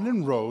happen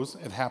in rows.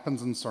 It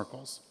happens in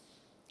circles.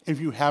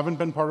 If you haven't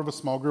been part of a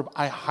small group,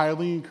 I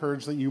highly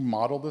encourage that you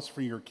model this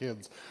for your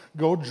kids.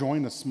 Go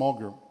join a small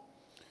group.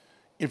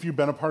 If you've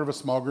been a part of a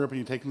small group and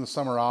you've taken the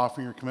summer off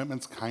and your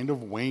commitment's kind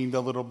of waned a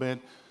little bit,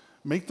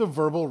 make the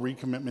verbal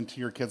recommitment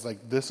to your kids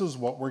like, this is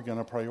what we're going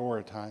to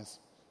prioritize.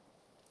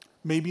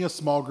 Maybe a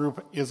small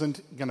group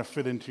isn't going to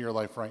fit into your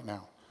life right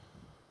now.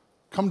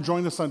 Come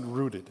join us on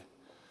Rooted.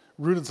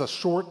 Rooted's a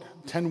short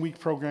 10-week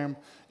program.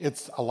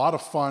 It's a lot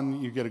of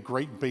fun. You get a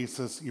great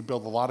basis. You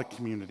build a lot of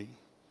community.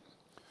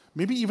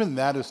 Maybe even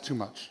that is too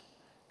much.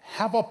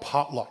 Have a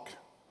potluck.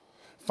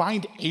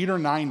 Find 8 or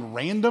 9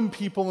 random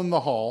people in the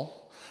hall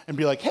and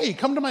be like, hey,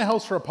 come to my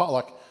house for a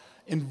potluck.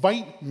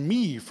 Invite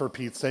me, for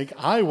Pete's sake.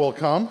 I will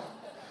come.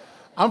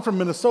 I'm from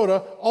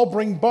Minnesota. I'll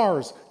bring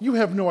bars. You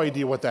have no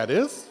idea what that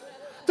is.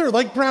 They're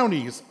like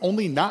brownies,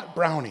 only not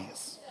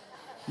brownies.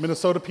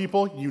 Minnesota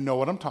people, you know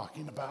what I'm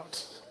talking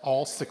about.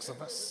 All 6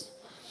 of us.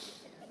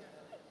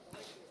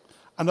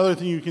 Another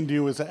thing you can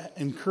do is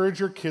encourage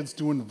your kids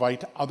to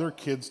invite other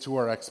kids to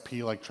our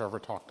XP like Trevor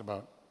talked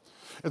about.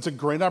 It's a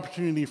great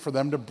opportunity for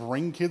them to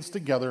bring kids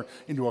together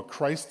into a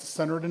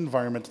Christ-centered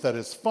environment that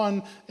is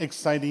fun,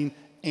 exciting,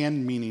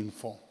 and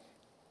meaningful.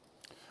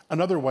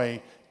 Another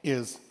way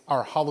is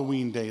our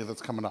Halloween day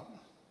that's coming up.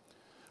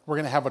 We're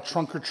going to have a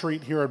trunk or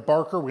treat here at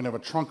Barker. We're going to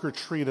have a trunk or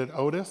treat at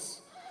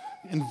Otis.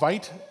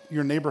 Invite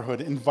your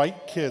neighborhood.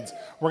 Invite kids.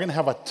 We're going to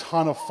have a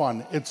ton of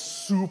fun. It's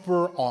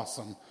super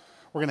awesome.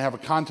 We're going to have a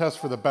contest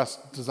for the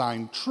best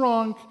designed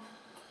trunk.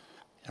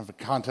 Have a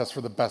contest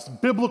for the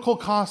best biblical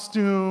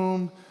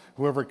costume.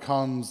 Whoever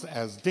comes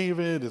as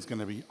David is going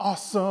to be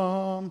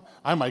awesome.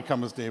 I might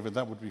come as David.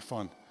 That would be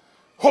fun.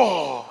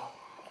 Oh,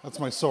 that's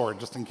my sword,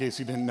 just in case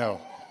you didn't know.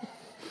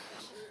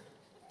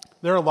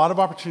 There are a lot of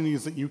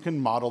opportunities that you can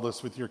model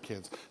this with your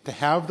kids, to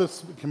have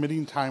this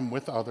committing time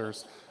with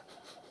others.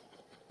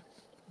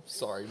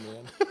 Sorry,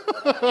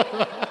 man.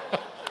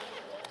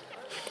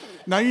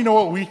 Now you know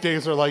what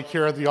weekdays are like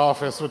here at the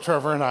office with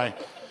Trevor and I.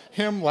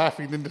 Him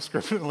laughing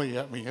indiscriminately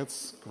at me.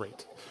 It's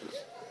great.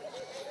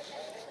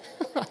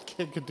 I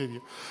can't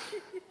continue.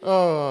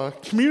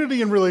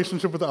 Community and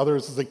relationship with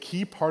others is a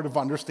key part of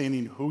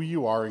understanding who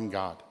you are in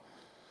God.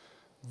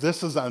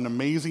 This is an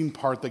amazing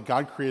part that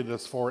God created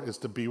us for, is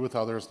to be with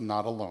others,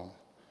 not alone.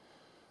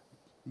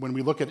 When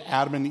we look at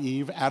Adam and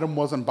Eve, Adam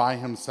wasn't by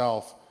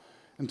himself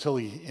and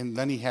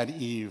then he had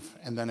Eve,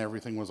 and then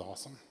everything was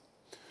awesome.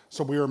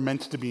 So we are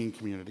meant to be in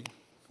community.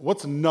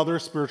 What's another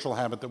spiritual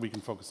habit that we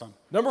can focus on?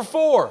 Number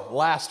 4,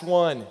 last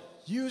one,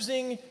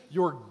 using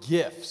your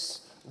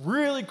gifts.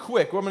 Really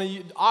quick, we're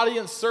going to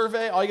audience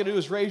survey. All you got to do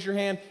is raise your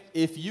hand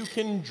if you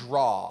can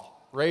draw.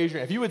 Raise your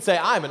hand. If you would say,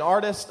 I'm an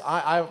artist,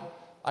 I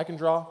can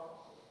draw.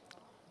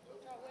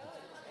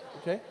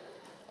 Okay.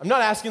 I'm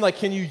not asking like,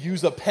 can you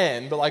use a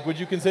pen, but like, would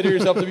you consider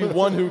yourself to be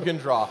one who can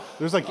draw?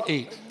 There's like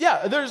 8.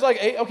 Yeah, there's like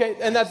 8, okay,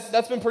 and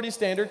that's been pretty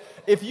standard.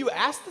 If you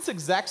ask this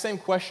exact same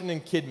question in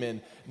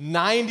Kidmin,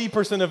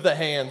 90% of the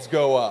hands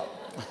go up.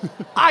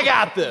 I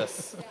got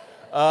this.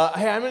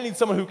 Hey, I'm gonna need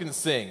someone who can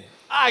sing.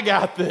 I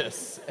got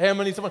this. Hey, I'm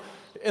gonna need someone,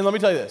 and let me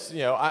tell you this,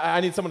 I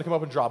need someone to come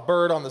up and draw a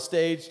bird on the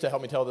stage to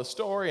help me tell this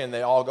story, and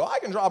they all go, I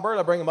can draw a bird.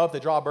 I bring them up, they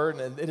draw a bird,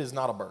 and it is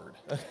not a bird.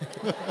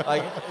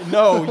 Like,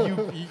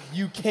 no,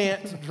 you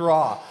can't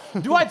draw.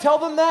 Do I tell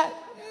them that?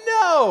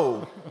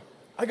 No.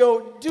 I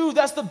go, dude,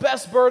 that's the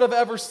best bird I've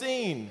ever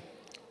seen.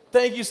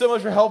 Thank you so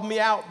much for helping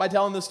me out by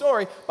telling this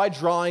story, by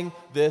drawing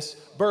this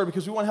bird,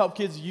 because we want to help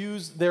kids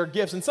use their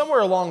gifts. And somewhere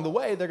along the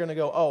way, they're going to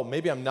go, oh,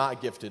 maybe I'm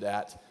not gifted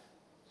at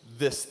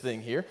this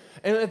thing here.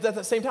 And at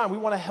the same time, we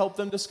want to help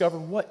them discover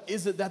what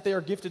is it that they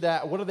are gifted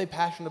at, what are they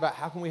passionate about,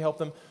 how can we help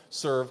them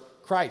serve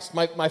Christ.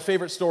 My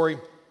favorite story,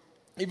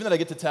 even that I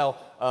get to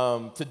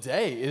tell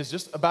today, is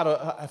just about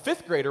a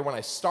fifth grader when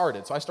I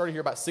started. So I started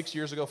here about 6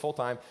 years ago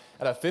full-time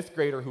at a fifth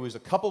grader who was a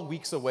couple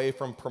weeks away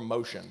from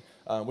promotion,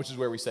 which is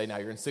where we say, now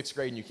you're in sixth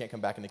grade and you can't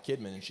come back into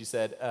Kidmin. And she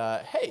said,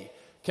 hey,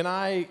 can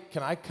I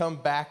come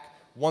back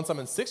once I'm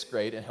in sixth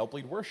grade and help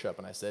lead worship?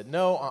 And I said,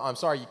 no, I'm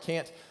sorry, you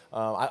can't.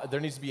 There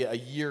needs to be a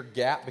year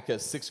gap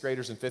because sixth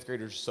graders and fifth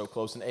graders are so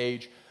close in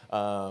age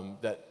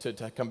that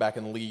to come back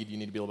and lead, you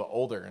need to be a little bit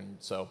older. And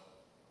so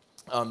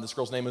this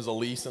girl's name is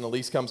Elise, and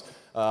Elise comes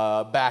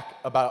back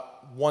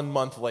about 1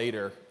 month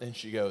later, and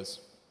she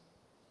goes,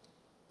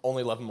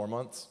 only 11 more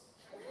months.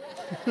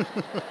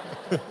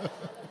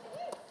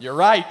 You're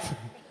right.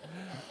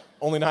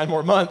 Only 9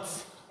 more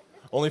months.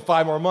 Only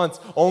 5 more months.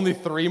 Only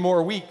 3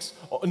 more weeks.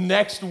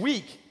 Next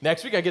week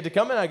I get to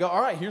come in and I go, all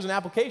right, here's an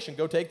application.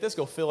 Go take this,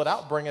 go fill it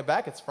out, bring it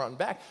back. It's front and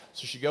back.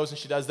 So she goes and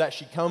she does that.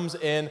 She comes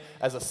in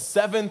as a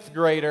 7th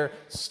grader,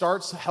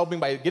 starts helping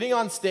by getting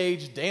on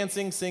stage,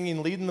 dancing,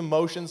 singing, leading the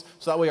motions,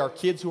 so that way our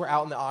kids who are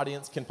out in the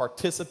audience can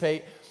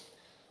participate.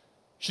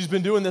 She's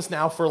been doing this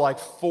now for like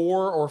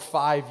 4 or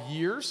 5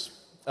 years.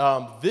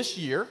 This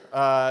year,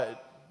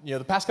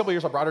 the past couple of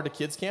years, I brought her to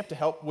kids camp to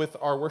help with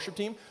our worship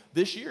team.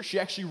 This year, she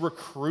actually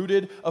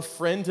recruited a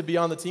friend to be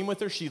on the team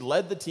with her. She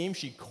led the team.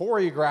 She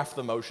choreographed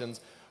the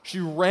motions. She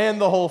ran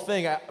the whole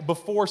thing.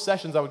 Before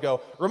sessions, I would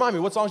go, remind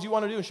me, what songs do you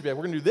want to do? And she'd be like,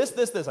 we're going to do this,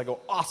 this, this. I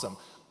go, awesome.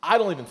 I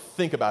don't even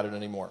think about it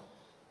anymore.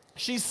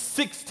 She's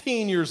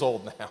 16 years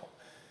old now,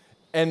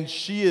 and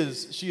she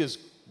is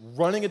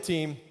running a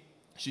team.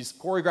 She's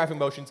choreographing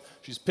motions.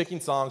 She's picking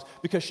songs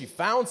because she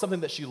found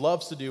something that she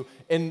loves to do.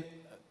 And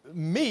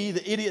me,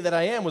 the idiot that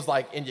I am, was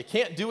like, and you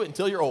can't do it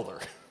until you're older.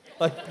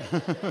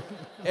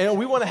 And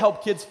we want to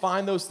help kids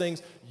find those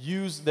things,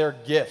 use their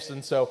gifts.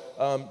 And so,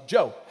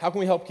 Joe, how can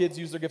we help kids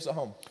use their gifts at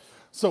home?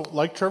 So,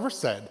 like Trevor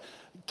said,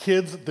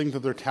 kids think that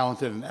they're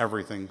talented in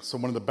everything. So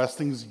one of the best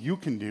things you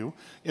can do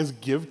is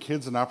give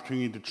kids an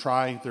opportunity to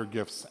try their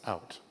gifts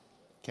out.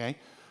 Okay?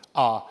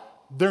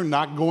 They're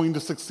not going to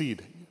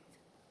succeed.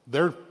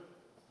 Their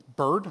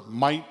bird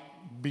might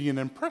be an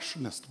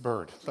impressionist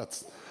bird.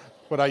 That's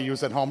what I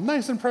use at home.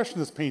 Nice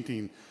impressionist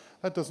painting.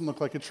 That doesn't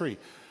look like a tree.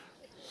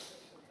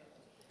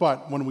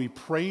 But when we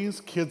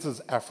praise kids'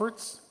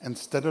 efforts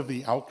instead of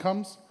the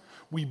outcomes,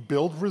 we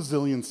build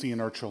resiliency in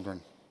our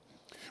children.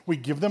 We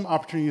give them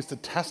opportunities to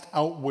test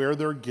out where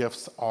their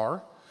gifts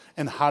are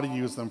and how to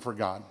use them for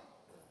God.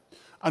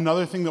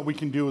 Another thing that we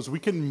can do is we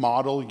can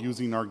model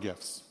using our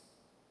gifts.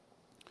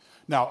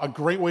 Now, a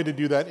great way to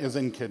do that is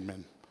in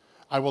Kidmin.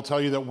 I will tell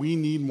you that we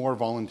need more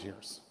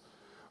volunteers.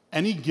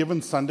 Any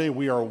given Sunday,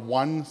 we are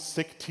one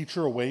sick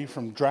teacher away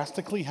from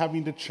drastically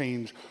having to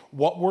change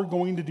what we're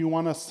going to do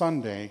on a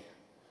Sunday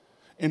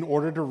in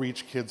order to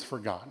reach kids for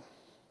God.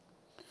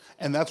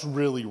 And that's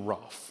really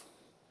rough.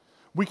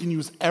 We can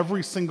use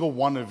every single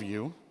one of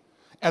you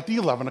at the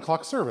 11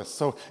 o'clock service.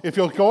 So if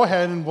you'll go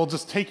ahead and we'll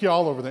just take you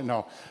all over that.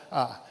 No,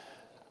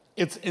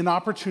 it's an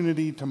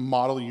opportunity to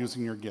model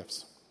using your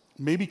gifts.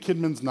 Maybe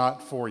Kidmin's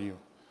not for you.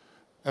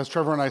 As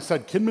Trevor and I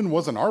said, Kidmin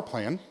wasn't our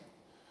plan,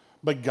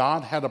 but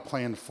God had a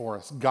plan for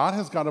us. God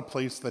has got a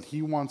place that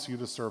he wants you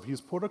to serve.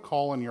 He's put a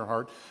call in your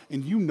heart,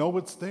 and you know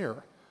it's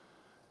there.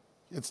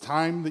 It's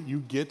time that you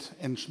get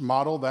and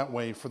model that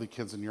way for the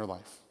kids in your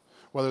life,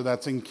 whether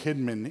that's in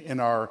Kidmin, in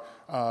our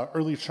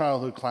early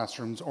childhood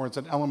classrooms, or it's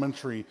at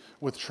elementary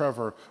with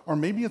Trevor, or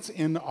maybe it's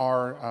in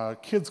our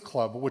kids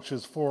club, which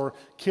is for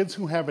kids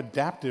who have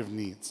adaptive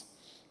needs,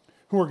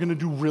 who are going to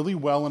do really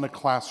well in a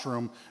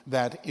classroom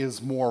that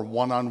is more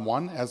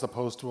one-on-one as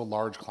opposed to a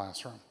large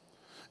classroom.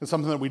 It's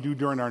something that we do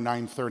during our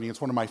 9:30. It's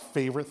one of my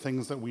favorite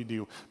things that we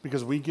do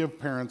because we give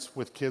parents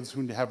with kids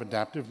who have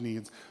adaptive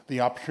needs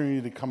the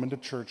opportunity to come into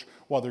church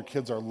while their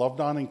kids are loved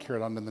on and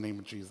cared on in the name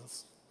of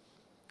Jesus.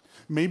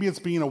 Maybe it's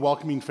being a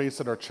welcoming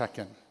face at our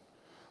check-in.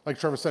 Like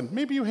Trevor said,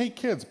 maybe you hate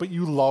kids, but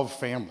you love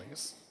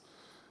families.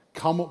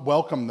 Come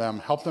welcome them,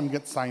 help them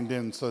get signed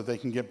in so that they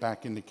can get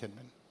back into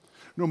Kidmin.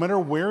 No matter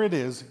where it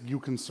is, you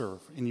can serve,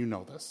 and you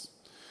know this.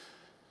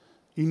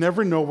 You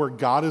never know where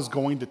God is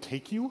going to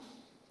take you.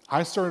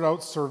 I started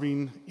out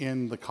serving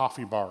in the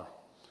coffee bar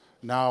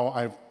Now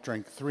I've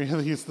drank 3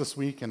 of these this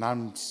week, and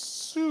I'm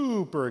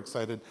super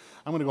excited.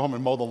 I'm going to go home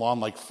and mow the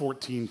lawn like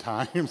 14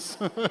 times.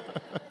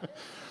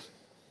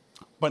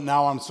 But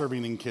now I'm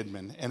serving in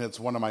Kidman, and it's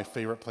one of my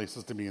favorite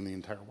places to be in the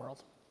entire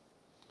world.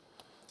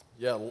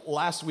 Yeah,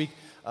 last week,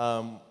 we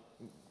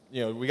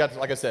got,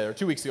 like I said, or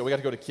 2 weeks ago, we got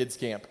to go to kids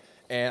camp.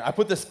 And I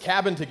put this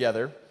cabin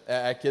together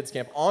at kids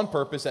camp on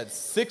purpose, at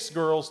 6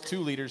 girls, 2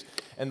 leaders.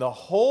 And the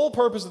whole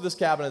purpose of this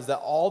cabin is that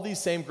all these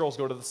same girls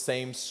go to the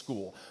same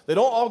school. They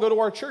don't all go to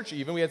our church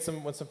even. We had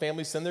some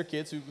families send their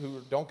kids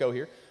who don't go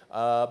here.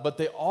 But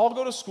they all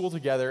go to school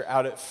together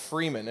out at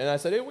Freeman. And I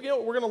said, hey, we're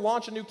going to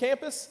launch a new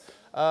campus.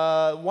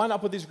 Why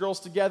not put these girls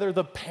together?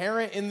 The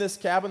parent in this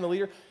cabin, the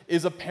leader,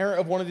 is a parent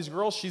of one of these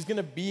girls. She's going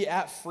to be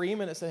at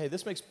Freeman. I said, hey,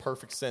 this makes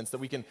perfect sense that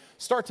we can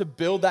start to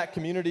build that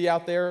community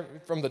out there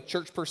from the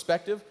church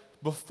perspective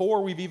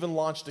before we've even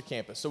launched a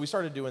campus. So we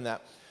started doing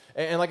that.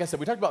 And like I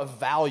said, we talked about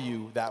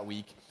value that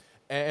week.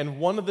 And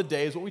one of the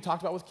days, what we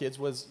talked about with kids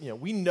was,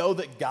 we know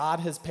that God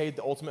has paid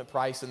the ultimate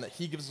price and that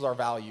he gives us our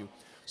value.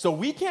 So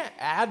we can't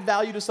add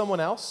value to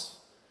someone else,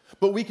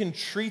 but we can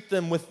treat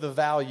them with the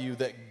value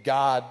that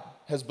God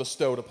has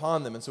bestowed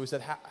upon them. And so we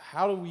said,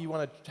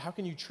 how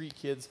can you treat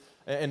kids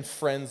and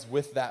friends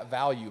with that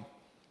value?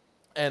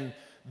 And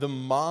the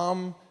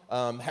mom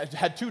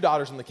had 2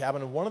 daughters in the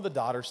cabin, and one of the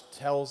daughters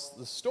tells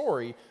the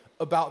story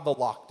about the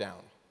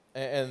lockdown.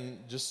 And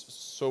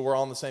just so we're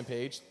all on the same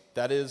page,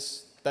 that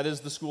is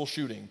the school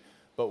shooting.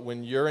 But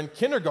when you're in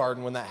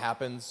kindergarten, when that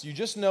happens, you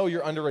just know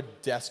you're under a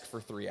desk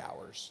for 3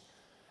 hours.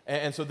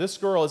 And so this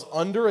girl is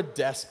under a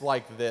desk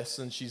like this,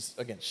 and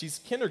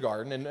she's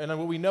kindergarten. And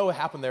what we know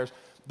happened there is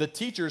the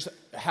teachers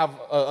have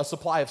a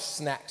supply of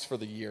snacks for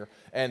the year,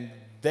 and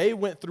they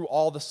went through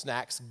all the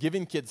snacks,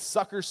 giving kids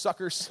suckers,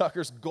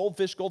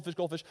 goldfish,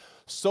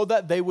 so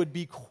that they would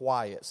be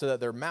quiet, so that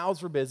their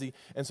mouths were busy.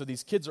 And so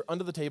these kids are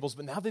under the tables,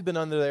 but now they've been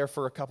under there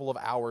for a couple of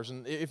hours.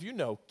 And if you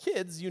know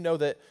kids, you know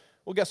that,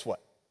 well, guess what?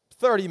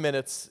 30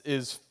 minutes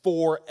is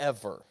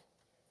forever.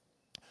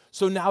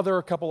 So now they're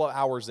a couple of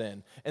hours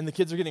in, and the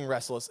kids are getting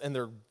restless, and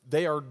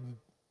they are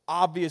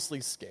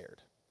obviously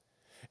scared.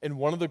 And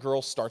one of the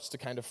girls starts to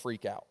kind of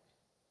freak out.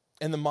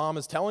 And the mom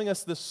is telling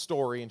us this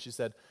story, and she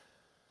said,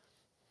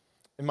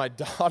 and my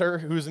daughter,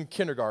 who's in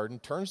kindergarten,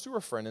 turns to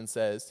her friend and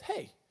says,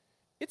 hey,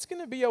 it's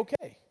going to be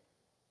okay.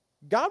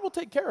 God will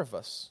take care of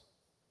us.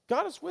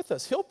 God is with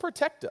us. He'll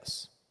protect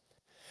us.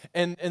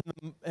 And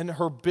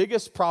her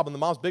biggest problem, the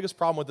mom's biggest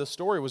problem with this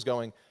story was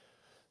going,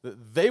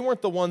 they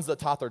weren't the ones that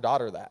taught their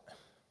daughter that.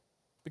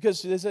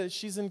 Because they said,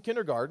 she's in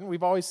kindergarten.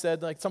 We've always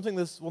said, like, something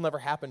this will never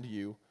happen to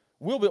you.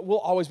 We'll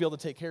always be able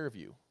to take care of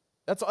you.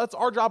 That's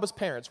our job as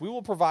parents. We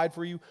will provide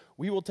for you.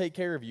 We will take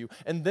care of you.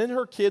 And then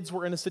her kids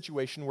were in a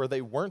situation where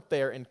they weren't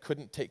there and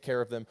couldn't take care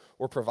of them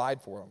or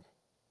provide for them.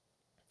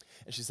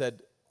 And she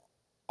said,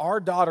 our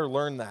daughter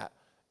learned that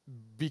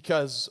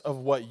because of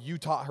what you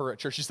taught her at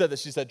church. She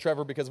said,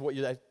 Trevor, because of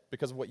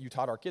what you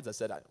taught our kids. I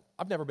said,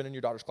 I've never been in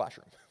your daughter's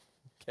classroom.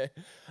 Okay,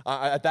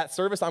 at that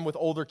service, I'm with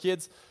older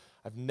kids.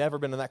 I've never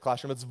been in that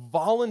classroom. It's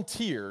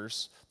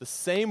volunteers, the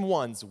same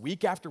ones,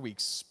 week after week,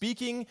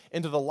 speaking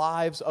into the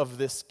lives of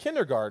this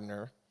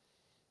kindergartner.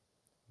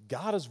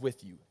 God is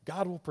with you.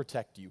 God will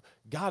protect you.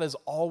 God is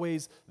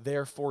always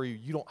there for you.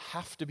 You don't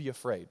have to be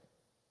afraid.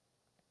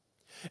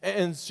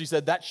 And she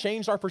said that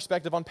changed our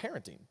perspective on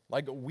parenting.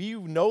 Like, we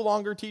no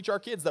longer teach our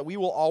kids that we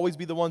will always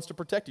be the ones to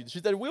protect you. She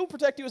said, we will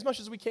protect you as much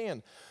as we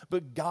can,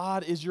 but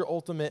God is your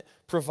ultimate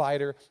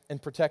provider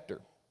and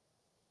protector.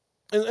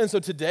 And so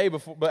today,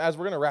 but as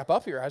we're going to wrap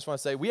up here, I just want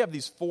to say we have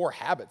these 4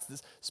 habits: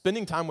 this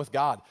spending time with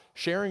God,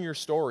 sharing your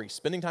story,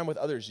 spending time with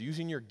others,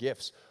 using your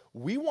gifts.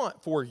 We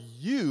want for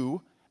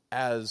you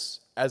as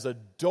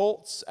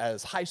adults,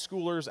 as high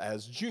schoolers,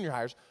 as junior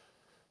hires,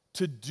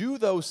 to do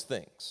those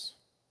things,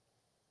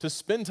 to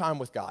spend time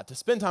with God, to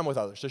spend time with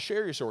others, to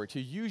share your story,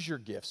 to use your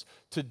gifts,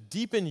 to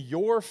deepen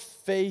your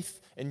faith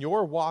and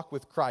your walk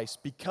with Christ,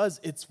 because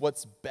it's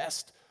what's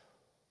best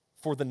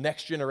for the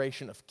next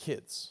generation of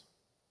kids.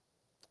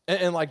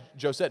 And like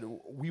Joe said,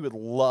 we would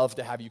love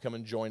to have you come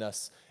and join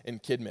us in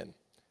Kidman.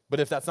 But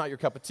if that's not your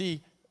cup of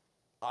tea,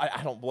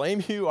 I don't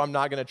blame you. I'm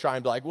not going to try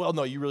and be like, well,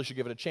 no, you really should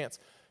give it a chance.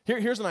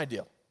 Here's an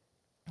idea.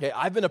 Okay,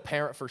 I've been a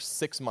parent for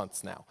 6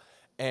 months now.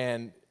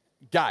 And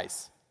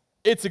guys,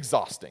 it's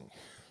exhausting.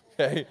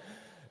 Okay,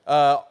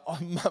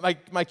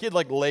 my kid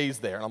like lays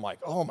there, and I'm like,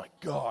 oh my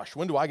gosh,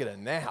 when do I get a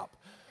nap?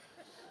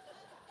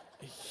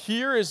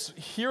 Here's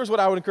what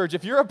I would encourage.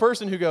 If you're a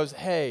person who goes,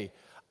 hey,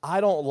 I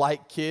don't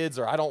like kids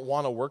or I don't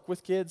want to work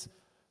with kids,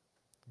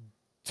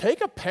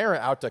 take a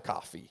parent out to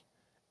coffee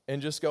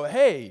and just go,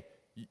 hey,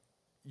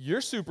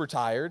 you're super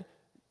tired.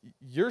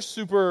 You're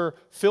super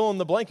fill in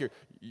the blank here.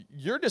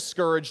 You're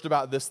discouraged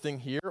about this thing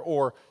here,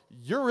 or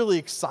you're really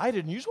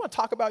excited and you just want to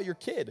talk about your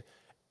kid.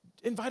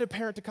 Invite a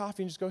parent to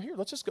coffee and just go, here,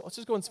 let's just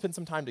go and spend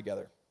some time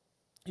together.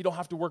 You don't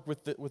have to work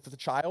with the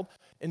child.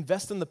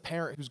 Invest in the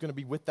parent who's going to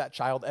be with that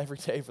child every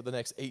day for the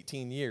next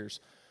 18 years.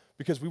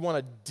 Because we want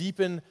to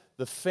deepen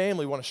the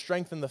family, we want to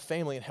strengthen the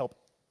family and help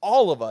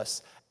all of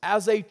us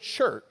as a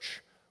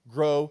church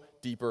grow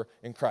deeper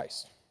in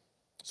Christ.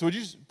 So would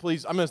you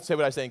please, I'm going to say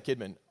what I say in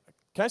Kidman.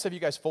 Can I just have you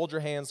guys fold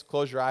your hands,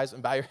 close your eyes,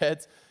 and bow your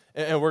heads,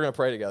 and we're going to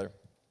pray together.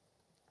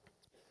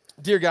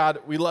 Dear God,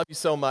 we love you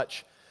so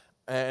much,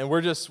 and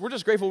we're just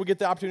grateful we get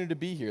the opportunity to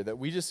be here, that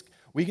we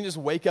can just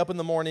wake up in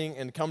the morning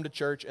and come to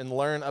church and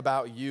learn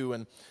about you,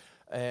 and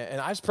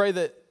I just pray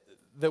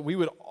that we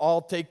would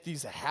all take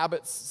these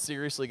habits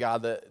seriously,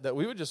 God, that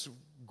we would just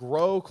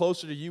grow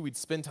closer to you, we'd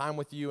spend time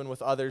with you and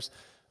with others,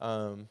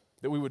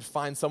 that we would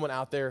find someone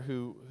out there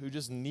who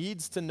just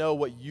needs to know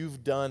what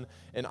you've done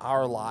in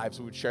our lives.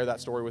 We would share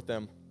that story with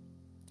them.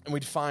 And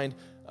we'd find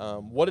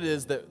what it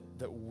is that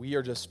we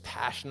are just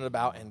passionate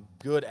about and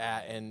good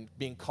at and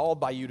being called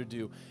by you to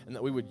do, and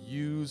that we would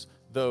use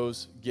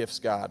those gifts,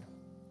 God.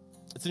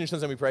 It's in your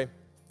son's name we pray.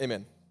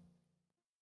 Amen.